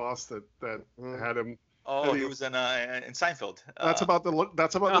crime boss that had him. Oh, he was in Seinfeld. That's about the look.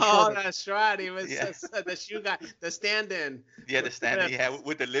 That's about the. Oh, that's right. He was the shoe guy, the stand-in. Yeah, the stand-in. Yeah,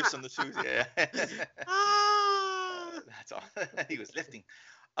 with the lips on the shoes. Yeah. That's all. He was lifting.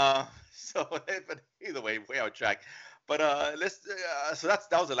 So, but either way out track. But so that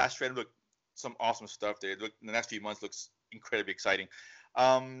was the last trailer. Look, some awesome stuff there. Look, the next few months looks incredibly exciting.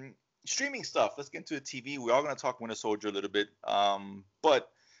 Streaming stuff. Let's get into the TV. We are going to talk Winter Soldier a little bit. But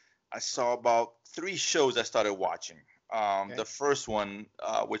I saw about 3 shows I started watching. The first one,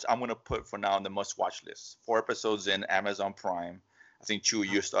 which I'm going to put for now on the must-watch list. 4 episodes in Amazon Prime. I think Chew,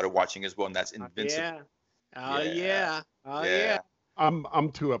 you started watching as well, and that's Invincible. Yeah.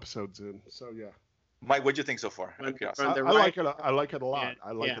 I'm 2 episodes in, so yeah. Mike, what'd you think so far? I like it. I like it a lot.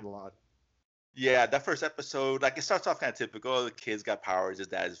 I like it a lot. Yeah, that first episode, like it starts off kind of typical. The kid's got powers, his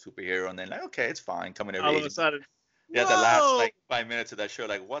dad's a superhero, and then like, okay, it's fine. Coming of All age. of a sudden, yeah, the last like 5 minutes of that show,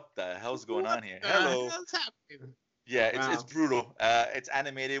 like, what the hell's going on here? Hello. What's happening? Yeah, it's brutal. It's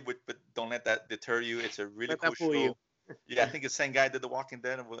animated, but don't let that deter you. It's a really cool show. Yeah, I think it's the same guy that did The Walking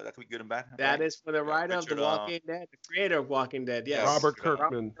Dead. That could be good and bad. That is for the writer of The Walking Dead, the creator of Walking Dead. Yes, Robert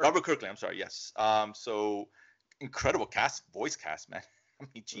Kirkman. Robert Kirkman. I'm sorry. Yes. So incredible voice cast, man. I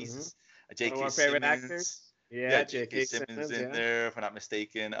mean, Jesus. J.K. Simmons. Favorite actors. Yeah, J.K. Simmons in there, if I'm not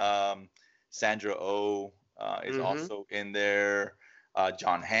mistaken. Sandra Oh is also in there.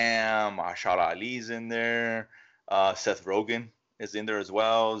 John Hamm, Mahershala Ali's in there. Seth Rogen is in there as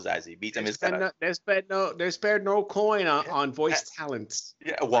well. Zazie Beetz. I mean, they spared no coin on voice talents.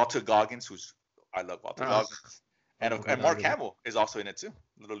 Yeah, Walter Goggins, I love Walter Goggins, and Mark Hamill is also in it too.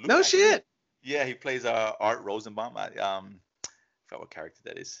 No shit. Yeah, he plays Art Rosenbaum. I forgot what character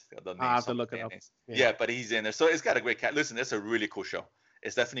that is. I have to look it up. Yeah, but he's in there, so it's got a great cast. Listen, it's a really cool show.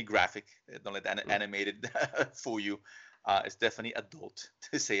 It's definitely graphic. Don't let the animated fool you. It's definitely adult,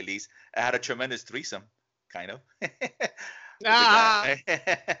 to say the least. It had a tremendous threesome, kind of. I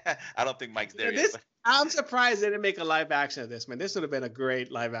don't think Mike's there yet. I'm surprised they didn't make a live action of this, man. This would have been a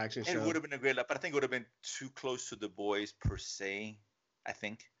great live action show. It would have been a great, but I think it would have been too close to The Boys per se. I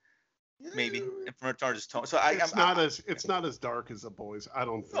think maybe in terms of tone. So it's not as dark as The Boys. I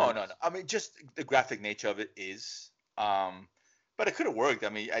don't think. No. I mean, just the graphic nature of it is. But it could have worked. I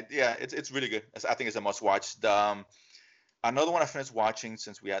mean, it's really good. I think it's a must watch. Another one I finished watching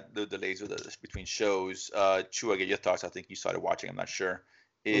since we had the delays between shows. Chu, I get your thoughts. I think you started watching. I'm not sure.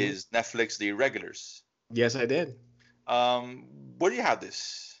 Is Netflix The Irregulars? Yes, I did. Where do you have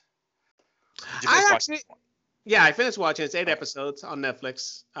this? I finished watching. It's 8 episodes on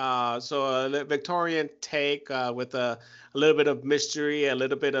Netflix. So a Victorian take with a little bit of mystery, a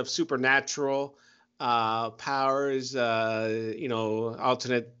little bit of supernatural powers.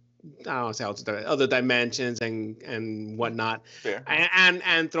 Alternate. I don't want to say other dimensions and whatnot. Fair.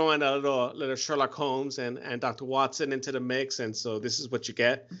 And throwing a little Sherlock Holmes and Dr. Watson into the mix, and so this is what you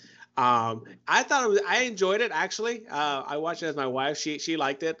get. I enjoyed it actually. I watched it with my wife. She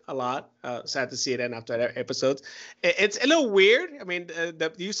liked it a lot. Sad to see it end after that episodes. It's a little weird. I mean,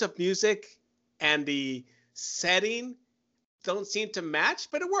 the use of music and the setting don't seem to match,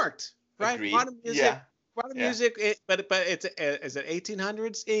 but it worked. Right? Agreed. Modern music. Modern music, but is it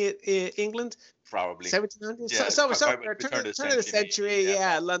 1800s in England? Probably 1700s. Yeah, turn of the century.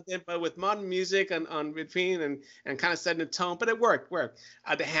 Yeah, London, but with modern music on between and kind of setting the tone. But it worked.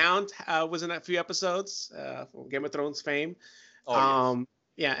 The Hound was in a few episodes from Game of Thrones fame. And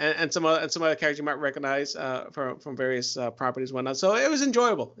some other characters you might recognize from various properties and whatnot. So it was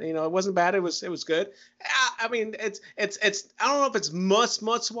enjoyable. It wasn't bad. It was good. I mean, it's I don't know if it's must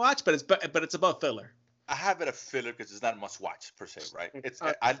watch, but it's above filler. I have it a filler because it's not must watch per se, right? It's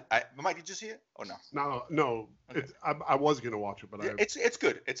Mike, did you see it or no? No. Okay. I was gonna watch it, but it's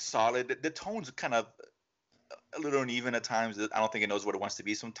good. It's solid. The tone's kind of a little uneven at times. I don't think it knows what it wants to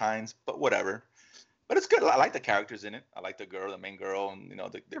be sometimes, but whatever. But it's good. I like the characters in it. I like the main girl, and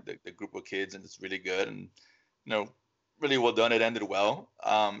the group of kids, and it's really good and really well done. It ended well.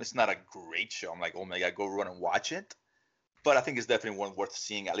 It's not a great show. I'm like, oh my god, go run and watch it. But I think it's definitely one worth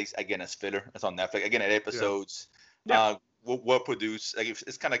seeing, at least, again, as filler. It's on Netflix. Again, 8 episodes. Yeah. Well produced. Like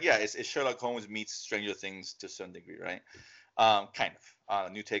it's kind of, it's Sherlock Holmes meets Stranger Things to some degree, right? Kind of. A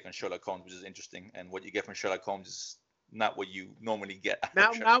new take on Sherlock Holmes, which is interesting. And what you get from Sherlock Holmes is not what you normally get.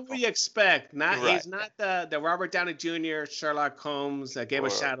 Not what you expect. He's not the Robert Downey Jr. Sherlock Holmes, Game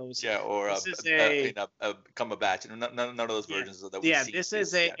of Shadows. Yeah, or a Cumberbatch. None of those versions that we see. This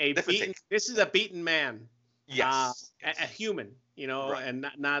is a beaten man. Yes. A human, and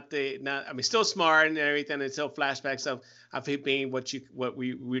not still smart and everything, and still flashbacks of him being what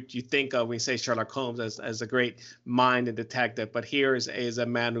you think of when you say Sherlock Holmes as a great mind and detective. But here is a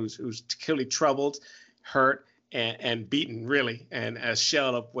man who's clearly troubled, hurt, and beaten, really, and a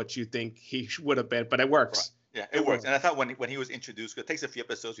shell of what you think he would have been. But it works. Right. Yeah, it works. And I thought when he was introduced, it takes a few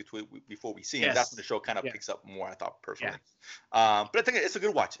episodes before we see him. Yes. That's when the show kind of picks up more, I thought, personally. Yeah. But I think it's a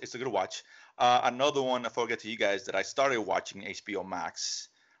good watch. Another one, I forget to you guys, that I started watching HBO Max.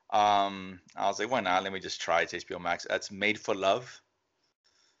 I was like, why not? Let me just try it. It's HBO Max. That's Made for Love.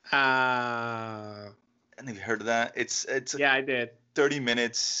 And have you heard of that? It's I did. 30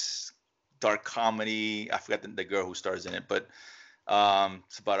 minutes, dark comedy. I forgot the girl who stars in it, but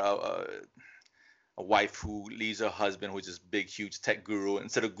it's about a wife who leaves her husband, who's this big, huge tech guru.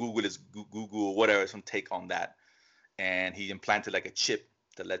 Instead of Google, it's Google or whatever, some take on that. And he implanted like a chip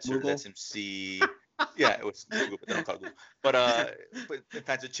that lets him see. Yeah, it was Google, but they don't call it Google. But it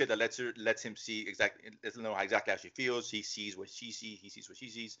finds a chick that lets him see lets him know how exactly how she feels. He sees what she sees. He sees what she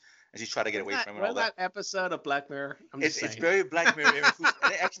sees, and she's trying to get away from him. And all that episode of Black Mirror. It's very Black Mirror.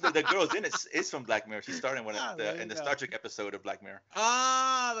 Actually, the girl's in it is from Black Mirror. She's starting in the Star Trek episode of Black Mirror.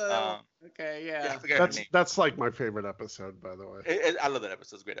 Okay, yeah. That's like my favorite episode, by the way. I love that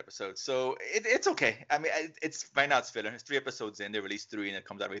episode. It's a great episode. So it's okay. I mean, it's right now it's filler. It's 3 episodes in. They released 3, and it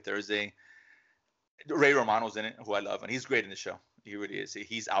comes out every Thursday. Ray Romano's in it, who I love, and he's great in the show. He really is.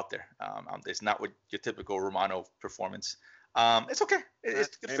 He's out there. It's not what your typical Romano performance. It's okay.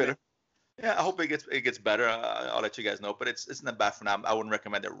 It's good filler. Yeah, I hope it gets better. I'll let you guys know, but it's not bad for now. I wouldn't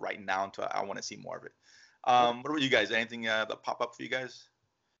recommend it right now until I want to see more of it. What about you guys? Anything that pop up for you guys?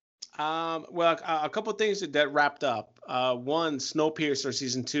 Well, a couple of things that wrapped up. One, Snowpiercer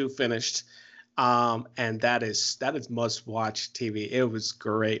season 2 finished, and that is must-watch TV. It was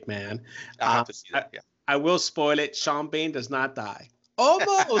great, man. I have to see that. Yeah. I will spoil it. Sean Bean does not die.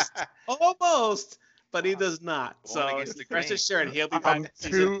 Almost, but he does not. So rest assured, he'll be back.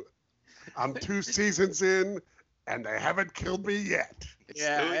 I'm 2 seasons in, and they haven't killed me yet.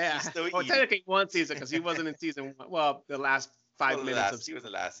 Well, technically 1 season because he wasn't in season 1. Well, the last 5 minutes. He was the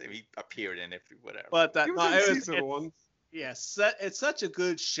last. He appeared in it, whatever. But he was in season 1. Yes, it's such a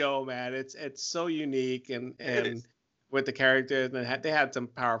good show, man. It's so unique and with the characters, and they had some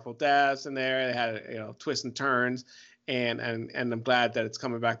powerful deaths in there. They had twists and turns, and I'm glad that it's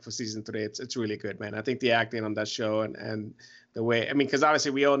coming back for season 3. It's really good, man. I think the acting on that show and the way, I mean, because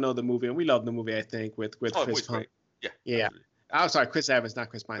obviously we all know the movie and we love the movie. I think with Chris Pine. Yeah. I'm sorry, Chris Evans, not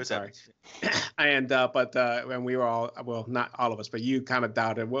Chris Pine. Sorry. And when we were all, well, not all of us, but you kind of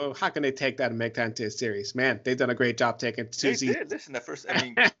doubted, well, how can they take that and make that into a series? Man, they've done a great job taking 2 seasons. They did. Listen, that first, I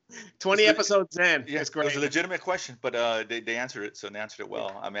mean, 20 episodes in. Yeah, it's great. It was a legitimate question, but they answered it, so they answered it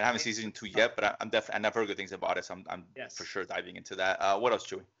well. I mean, I haven't seen season 2 yet, but I never heard good things about it, so I'm for sure diving into that. What else,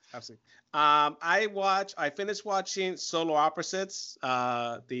 Chewy? Absolutely. I finished watching Solar Opposites,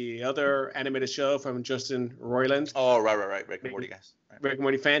 the other animated show from Justin Roiland. Oh, right. Rick and Morty guys. Right. Rick and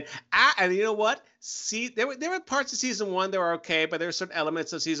Morty fan. And you know what? There were parts of season 1 that were okay, but there were certain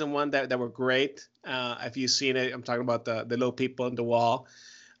elements of season 1 that were great. If you've seen it, I'm talking about the little people in the wall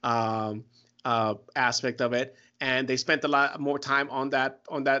aspect of it. And they spent a lot more time on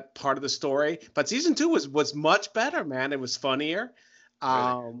that part of the story. But season 2 was much better, man. It was funnier.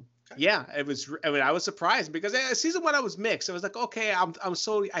 Yeah, it was. I mean, I was surprised because season 1 I was mixed. It was like, okay,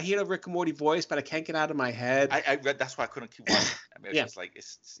 I hear the Rick and Morty voice, but I can't get out of my head. I read that's why I couldn't keep watching. I mean, it's just like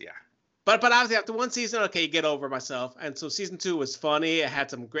But obviously after 1 season, okay, you get over myself. And so season 2 was funny. It had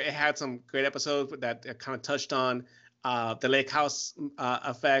some great episodes that kind of touched on the Lake House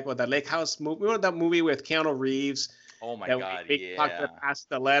effect, or the Lake House movie. Remember that movie with Keanu Reeves? Oh my God! Yeah. Talked to pass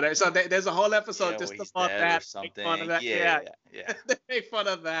the letter. So there's a whole episode just about that. Make fun of that. Yeah. They make fun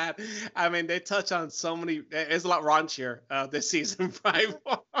of that. I mean, they touch on so many. It's a lot raunchier this season 5.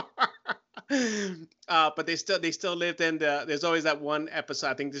 But they still lived in there's always that one episode.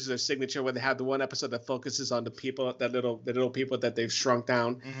 I think this is their signature where they have the one episode that focuses on the people, the little people that they've shrunk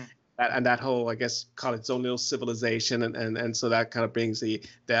down. Mm-hmm. And that whole, I guess, call it its own little civilization, and so that kind of brings a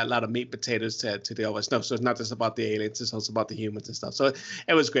lot of meat potatoes to the others. No, so it's not just about the aliens; it's also about the humans and stuff. So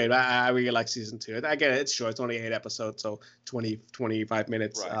it was great. I really like season 2. Again, it's short; it's only 8 episodes, so 25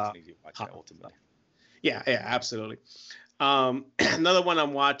 minutes. Right, ultimately. Yeah, absolutely. Another one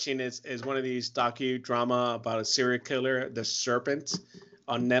I'm watching is one of these docudrama about a serial killer, The Serpent,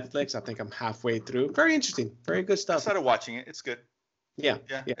 on Netflix. I think I'm halfway through. Very interesting, very good stuff. I started watching it. It's good. Yeah,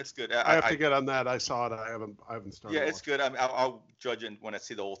 it's good. I have to get on that. I saw it. I haven't started. Yeah, it's good. I'll judge it when I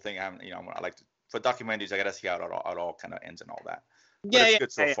see the whole thing. I like to, for documentaries. I gotta see how it all kind of ends and all that. But it's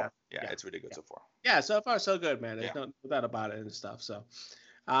good so far. Yeah, it's really good so far. Yeah, so far so good, man. There's no doubt about it and stuff. So,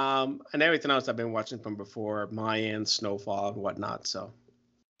 and everything else I've been watching from before, Mayan, Snowfall, and whatnot. So.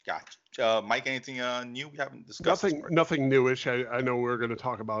 Gotcha. Mike, anything new we haven't discussed? Nothing newish. I know we're going to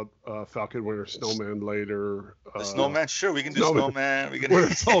talk about Falcon Winter Snowman later. The Snowman? Sure, we can do Snowman. We can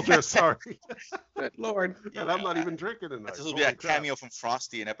Winter Soldier, sorry. Good Lord. Yeah, and I'm not even drinking tonight. This will be a cameo from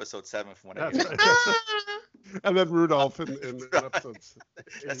Frosty in episode 7 from whatever. Right. And then Rudolph in episodes.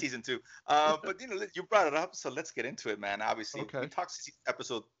 That's season 2. But you brought it up, so let's get into it, man. Obviously, we talked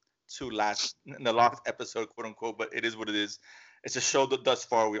episode 2 in the last episode, quote unquote, but it is what it is. It's a show that thus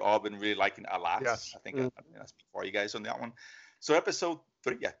far we've all been really liking a lot. Yes. I think I speak for you guys on that one. So episode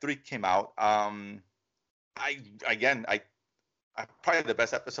 3 came out. I probably the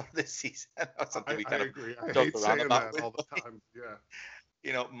best episode of this season. I agree. I hate saying that all the time. Yeah.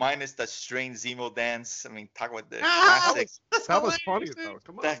 minus that strange Zemo dance. I mean, talk about the classic. That was funny though.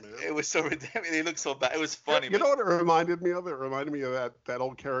 Come on, man. It was so ridiculous. They looked so bad. It was funny. You know what it reminded me of? It reminded me of that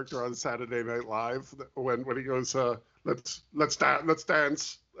old character on Saturday Night Live when he goes, let's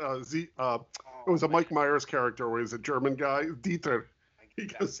dance. It was a Mike Myers character where he's a German guy, Dieter. He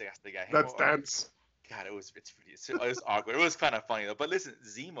goes, the guy. Let's dance. God, it was awkward. It was kind of funny though. But listen,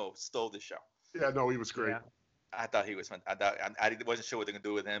 Zemo stole the show. Yeah, no, he was great. Yeah. I thought he was fun. I wasn't sure what they're gonna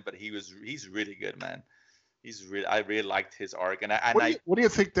do with him, but he's really good, man. I really liked his arc. And what do you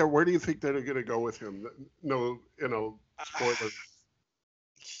think where do you think they're gonna go with him? No, spoilers.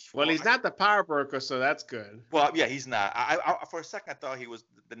 Well, he's not the power broker, so that's good. Well, yeah, he's not. I for a second I thought he was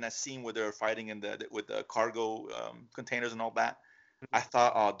the next scene where they're fighting with the cargo containers and all that. I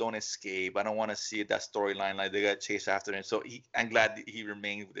thought, oh, don't escape. I don't want to see that storyline like they got chased after him. So I'm glad he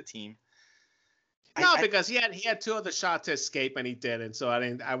remained with the team. No, because he had two other shots to escape and he didn't. So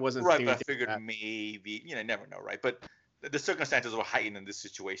I wasn't right. But I figured maybe you never know, right? But the circumstances were heightened in this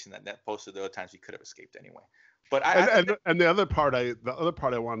situation that opposed to the other times he could have escaped anyway. But the other part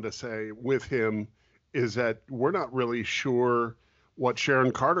I wanted to say with him is that we're not really sure what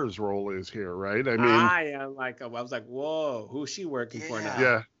Sharon Carter's role is here, right? I mean, I was like, whoa, who's she working for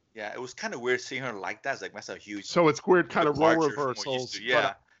now? Yeah, it was kind of weird seeing her like that. It's like that's a huge. So it's weird, kind of role reversals.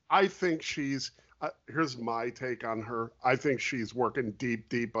 Yeah, I think she's. Here's my take on her. I think she's working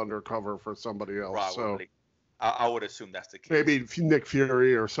deep undercover for somebody else. Probably. So I would assume that's the case. Maybe Nick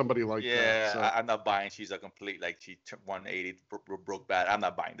Fury or somebody like that. Yeah, so. I'm not buying she's a complete, like she 180 broke bad. I'm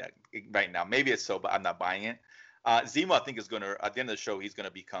not buying that right now. Maybe it's so, but I'm not buying it. Zemo, I think, is going to, at the end of the show, he's going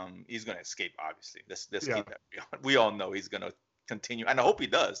to escape, obviously. Let's keep that. We all know he's going to continue. And I hope he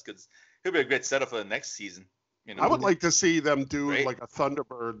does, because he'll be a great setup for the next season. I would like to see them do like a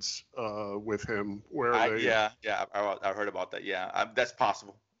Thunderbirds with him. I heard about that. Yeah, that's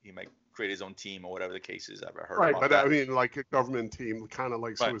possible. He might create his own team or whatever the case is. I've heard about that. Right, but I mean, like a government team, kind of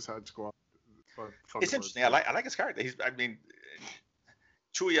like Suicide Squad. It's interesting. I like his character.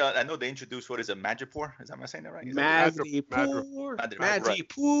 Chewie, I know they introduced what is a Madripoor. Am I saying that right? Madripoor,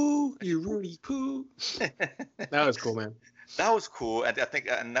 you Rudy Poo. That was cool, man. That was cool, and I think,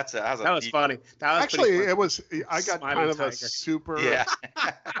 and that was funny. That was actually funny. It was. I got Smiling kind of tiger. A super. Yeah.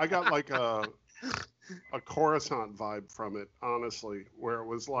 I got like a Coruscant vibe from it, honestly, where it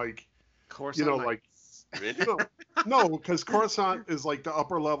was like, Coruscant, like. Really? No, because Coruscant is like the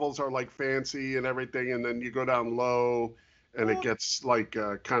upper levels are like fancy and everything, and then you go down low. And it gets like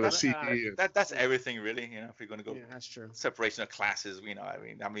kind of seedy. That's everything, really. If you're going to go, that's true. Separation of classes. I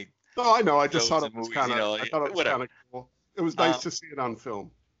mean, No, I know. I just thought it was kind of. I thought it was kind of cool. It was nice to see it on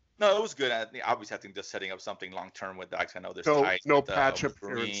film. No, it was good. Obviously, I think just setting up something long term with that. I know there's no patch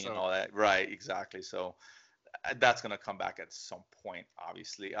appearance and all that. Right, exactly. So that's gonna come back at some point,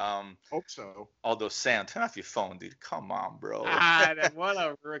 obviously. Hope so. Although Sam, turn off your phone, dude. Come on, bro. What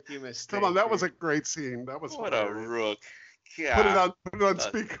a rookie mistake. Come on, that was a great scene. That was what hilarious. A rook. Yeah. Put it on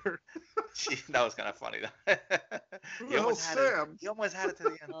speaker. That was kind of funny though. He almost had it to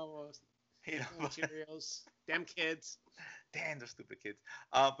the end. Almost. Cheerios. Damn kids. Damn, those stupid kids.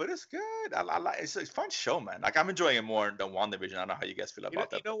 But it's good. I like it's a fun show, man. Like I'm enjoying it more than WandaVision. I don't know how you guys feel about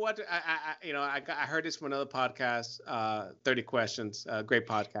that. You know what? I heard this from another podcast, 30 Questions, great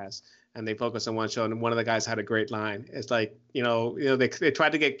podcast, and they focus on one show, and one of the guys had a great line. It's like, they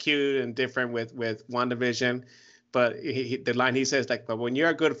tried to get cute and different with WandaVision. But the line he says, like, but when you're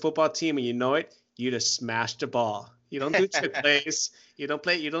a good football team and you know it, you just smash the ball. You don't do trick plays. You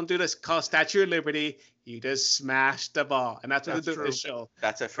don't do this called Statue of Liberty. You just smash the ball. And that's what they do in this show.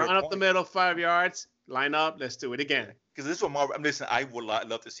 That's a fair point. Run up the middle 5 yards, line up, let's do it again. Because this is what Marvel, listen, I would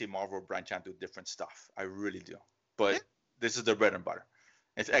love to see Marvel branch out and do different stuff. I really do. But this is their bread and butter.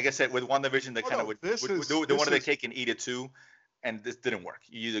 And like I said, with WandaVision, they kind of would do one of their cake and eat it too. And this didn't work.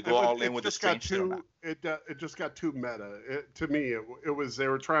 You either go all in with the strange shit or not. It just got too meta. To me, it was they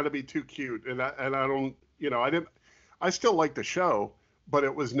were trying to be too cute, and I don't, I still like the show, but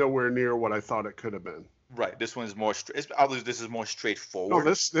it was nowhere near what I thought it could have been. Right. This one's more. This is more straightforward.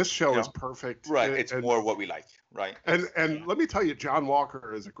 No, this show is perfect. Right. It's more what we like. Right. And let me tell you, John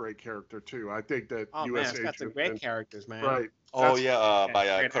Walker is a great character too. I think that U.S. Agent. Got some great characters, man. Right. Oh yeah,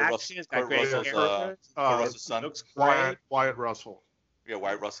 by Kurt Russell's son. Looks great. Wyatt Russell. Yeah,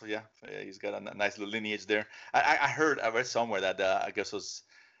 Wyatt Russell. Yeah, he's got a nice little lineage there. I read somewhere that I guess there's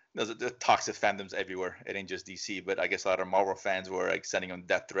toxic fandoms everywhere. It ain't just DC, but I guess a lot of Marvel fans were like sending them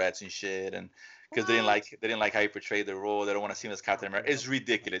death threats and shit, and because they didn't like how he portrayed the role. They don't want to see him as Captain America. It's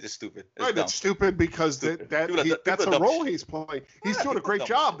ridiculous. It's stupid. Right, it's stupid because that's a role he's playing. He's doing a great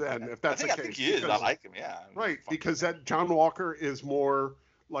job then, if that's the case. I think he is. I like him, yeah. Right, because that John Walker is more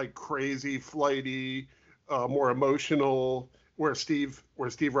like crazy, flighty, more emotional, where Steve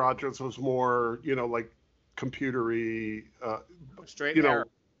Rogers was more, like computery, straight arrow.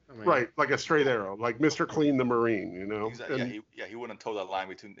 Right, like a straight arrow, like Mr. Clean the Marine, Exactly. He wouldn't toe that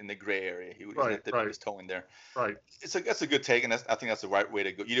line in the gray area. He would dip his toe in there. Right. That's a good take, and I think that's the right way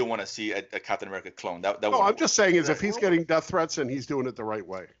to go. You don't want to see a Captain America clone. No, I'm just saying if he's getting death threats and he's doing it the right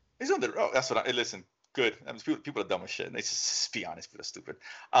way. He's doing it. That's what listen. Good. I mean, people are dumb as shit. And just be honest, people are stupid.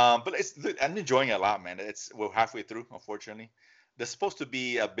 But I'm enjoying it a lot, man. We're halfway through, unfortunately. There's supposed to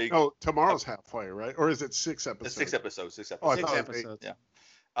be a big. Oh, tomorrow's halfway, right? Or is it 6 episodes? It's 6 episodes. 6 episodes. Oh, 6 episodes. Yeah.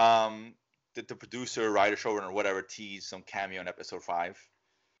 The producer, writer, showrunner, or whatever, teased some cameo in episode 5.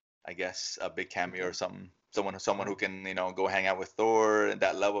 I guess a big cameo or something. Someone who can go hang out with Thor and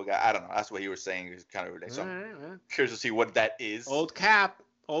that level guy. I don't know. That's what he was saying. He was kind of related. So I'm curious to see what that is. Old Cap.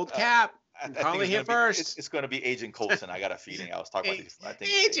 Probably here first. It's going to be Agent Coulson. I got a feeling. I was talking about this. I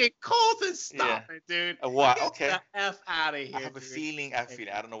think Agent Coulson, stop it, dude. What? Okay. Get the F out of here. I have a feeling. I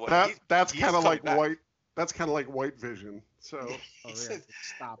don't know what. That's kind of like White. That's kind of like White Vision. So.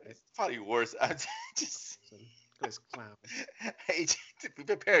 Stop it. It's probably worse. I'm just. This clown. Hey, be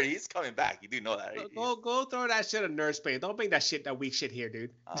prepared. He's coming back. You do know that. Right? Go throw that shit in nurse space. Don't bring that weak shit here,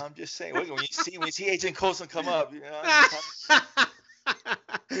 dude. I'm just saying. When you see Agent Coulson come up,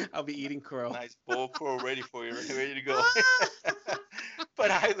 I'll be eating crow. Nice bowl crow ready for you, ready to go.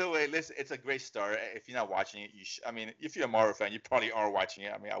 But either way, listen, it's a great start. If you're not watching it, if you're a Marvel fan, you probably are watching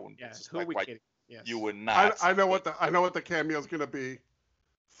it. I wouldn't. Yeah, who are we kidding? Yes. You would not. I know what the cameo is going to be.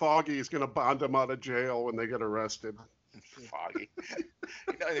 Foggy is going to bond them out of jail when they get arrested. Foggy.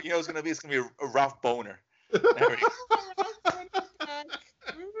 You know it's going to be? It's going to be a Ralph Boner.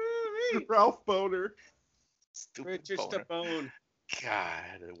 Ralph Boner. Stupid Richard Boner. Stallone.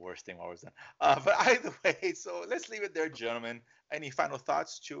 God, the worst thing always done. But either way, so let's leave it there, gentlemen. Any final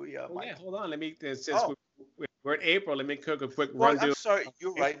thoughts, Chewy? Mike? Yeah, hold on. Let me. Since we're in April, let me cook a quick run. I'm sorry,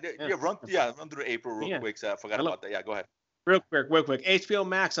 you're right. Run through April real quick. So I forgot about that. Yeah, go ahead. Real quick. HBO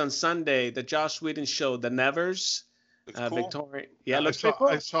Max on Sunday, the Joss Whedon show, The Nevers. Looks cool. Victoria. Yeah, it looks pretty cool.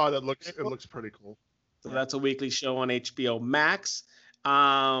 I saw it. It looks pretty cool. So that's a weekly show on HBO Max.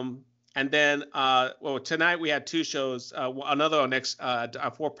 And then, tonight we had 2 shows. Another on a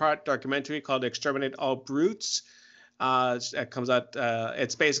 4-part documentary called "Exterminate All Brutes." It comes out.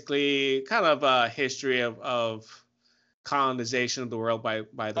 It's basically kind of a history of colonization of the world by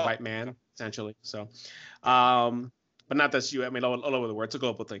the white man, essentially. So, but not just you. I mean, all over the world. It's a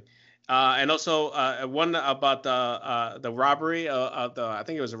global thing. And also one about the robbery of the. I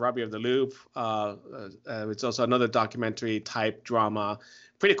think it was a robbery of the Louvre. It's also another documentary type drama.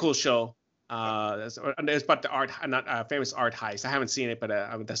 Pretty cool show. It's about the famous art heist. I haven't seen it, but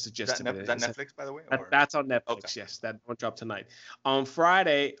that's the gist of it. Is that Netflix, by the way? That's on Netflix. Okay. Yes, that one dropped tonight. On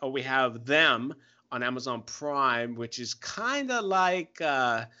Friday, we have Them on Amazon Prime, which is kind of like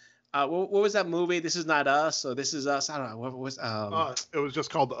what was that movie? This Is Not Us, or This Is Us. I don't know. What was it was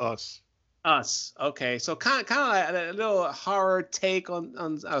just called Us. Us. Okay, so kind of like a little horror take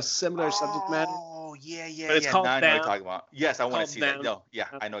on a similar subject matter. Oh yeah. But it's called Now I know Them. what you're talking about. Yes, I want to see Them. that. No, yeah,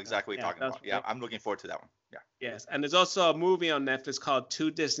 I know exactly what you're talking about. Yeah, right. I'm looking forward to that one. Yeah. Yes, and there's also a movie on Netflix called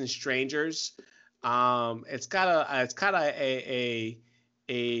Two Distant Strangers. It's got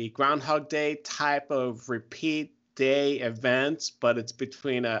a Groundhog Day type of repeat day events, but it's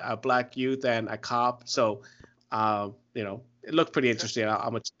between a black youth and a cop. So, it looked pretty interesting. I'm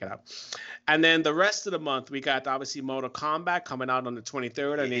gonna check it out. And then the rest of the month, we got obviously Mortal Kombat coming out on the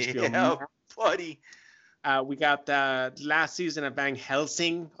 23rd on HBO Max. Buddy. We got the last season of Van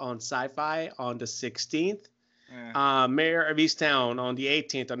Helsing on Sci-Fi on the 16th. Mayor of Easttown on the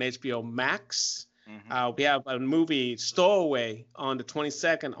 18th on HBO Max. Mm-hmm. We have a movie Stowaway on the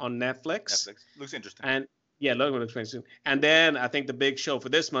 22nd on Netflix. Looks interesting. And looks interesting. And then I think the big show for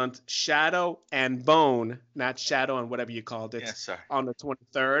this month, Shadow and Bone, not Shadow and whatever you called it. Yes, sir. On the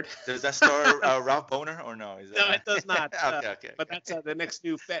 23rd. Does that star Ralph Boner or no? No, it does not. Okay. But that's the next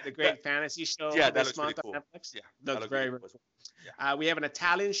new the great fantasy show for this month cool. on Netflix. Yeah, looks very, very cool. Yeah. We have an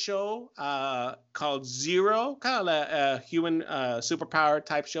Italian show called Zero, kind of a human superpower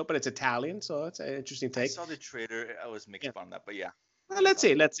type show, but it's Italian, so it's an interesting take. I saw the trailer. I was mixed on that, but yeah. Well, let's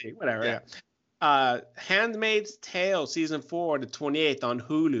see. Whatever. Yeah. Handmaid's Tale season 4 on the 28th on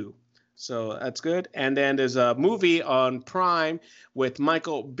Hulu. So that's good. And then there's a movie on Prime with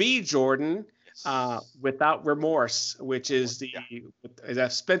Michael B. Jordan Without Remorse, which is is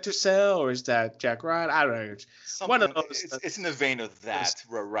that Splinter Cell or is that Jack Ryan? I don't know. One of those. It's in the vein of that,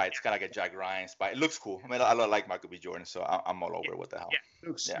 right? It's kind of like a Jack Ryan spy. It looks cool. I mean, I like Michael B. Jordan, so I'm all over it. What the hell?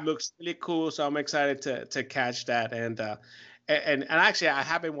 Yeah, looks really cool. So I'm excited to catch that. And actually, I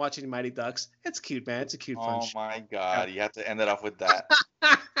have been watching Mighty Ducks. It's cute, man. It's a cute fun show. Oh my God, you have to end it off with that.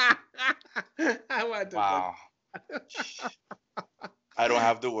 Wow. I don't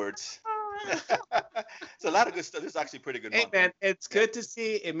have the words. It's a lot of good stuff. This is actually pretty good. Hey, man, it's good to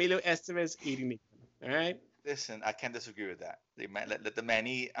see Emilio Estevez eating meat. All right. Listen, I can't disagree with that. Let the man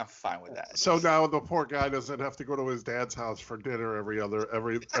eat. I'm fine with that. So now the poor guy doesn't have to go to his dad's house for dinner every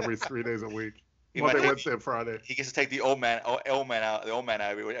 3 days a week. Monday, Wednesday, and Friday. He gets to take the old man out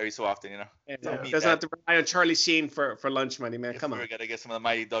every so often, you know. Yeah, doesn't have to rely on Charlie Sheen for lunch money, man. Come on. We gotta get some of the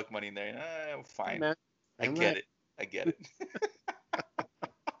Mighty Duck money in there. Fine. Hey, I get it.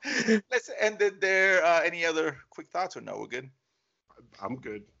 Let's end it there. Any other quick thoughts or no? We're good. I'm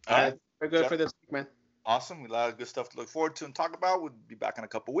good. All right. We're good for this week, man. Awesome. We have a lot of good stuff to look forward to and talk about. We'll be back in a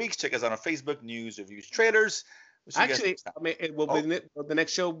couple weeks. Check us out on Facebook, news, reviews, trailers. Actually, it will be the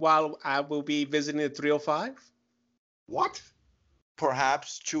next show while I will be visiting the 305. What?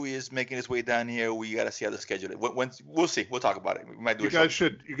 Perhaps Chewy is making his way down here. We got to see how to schedule it. We'll see. We'll talk about it. We might do you guys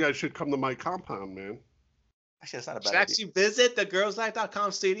should come to my compound, man. Actually, that's not a bad idea. Actually visit the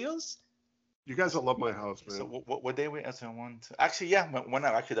girlslife.com studios. You guys will love my house, man. So what day we? Actually, yeah. When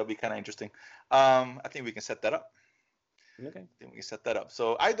actually that'll be kind of interesting. I think we can set that up. Okay. I think we can set that up.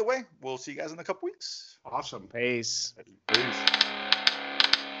 So either way, we'll see you guys in a couple weeks. Awesome. Peace.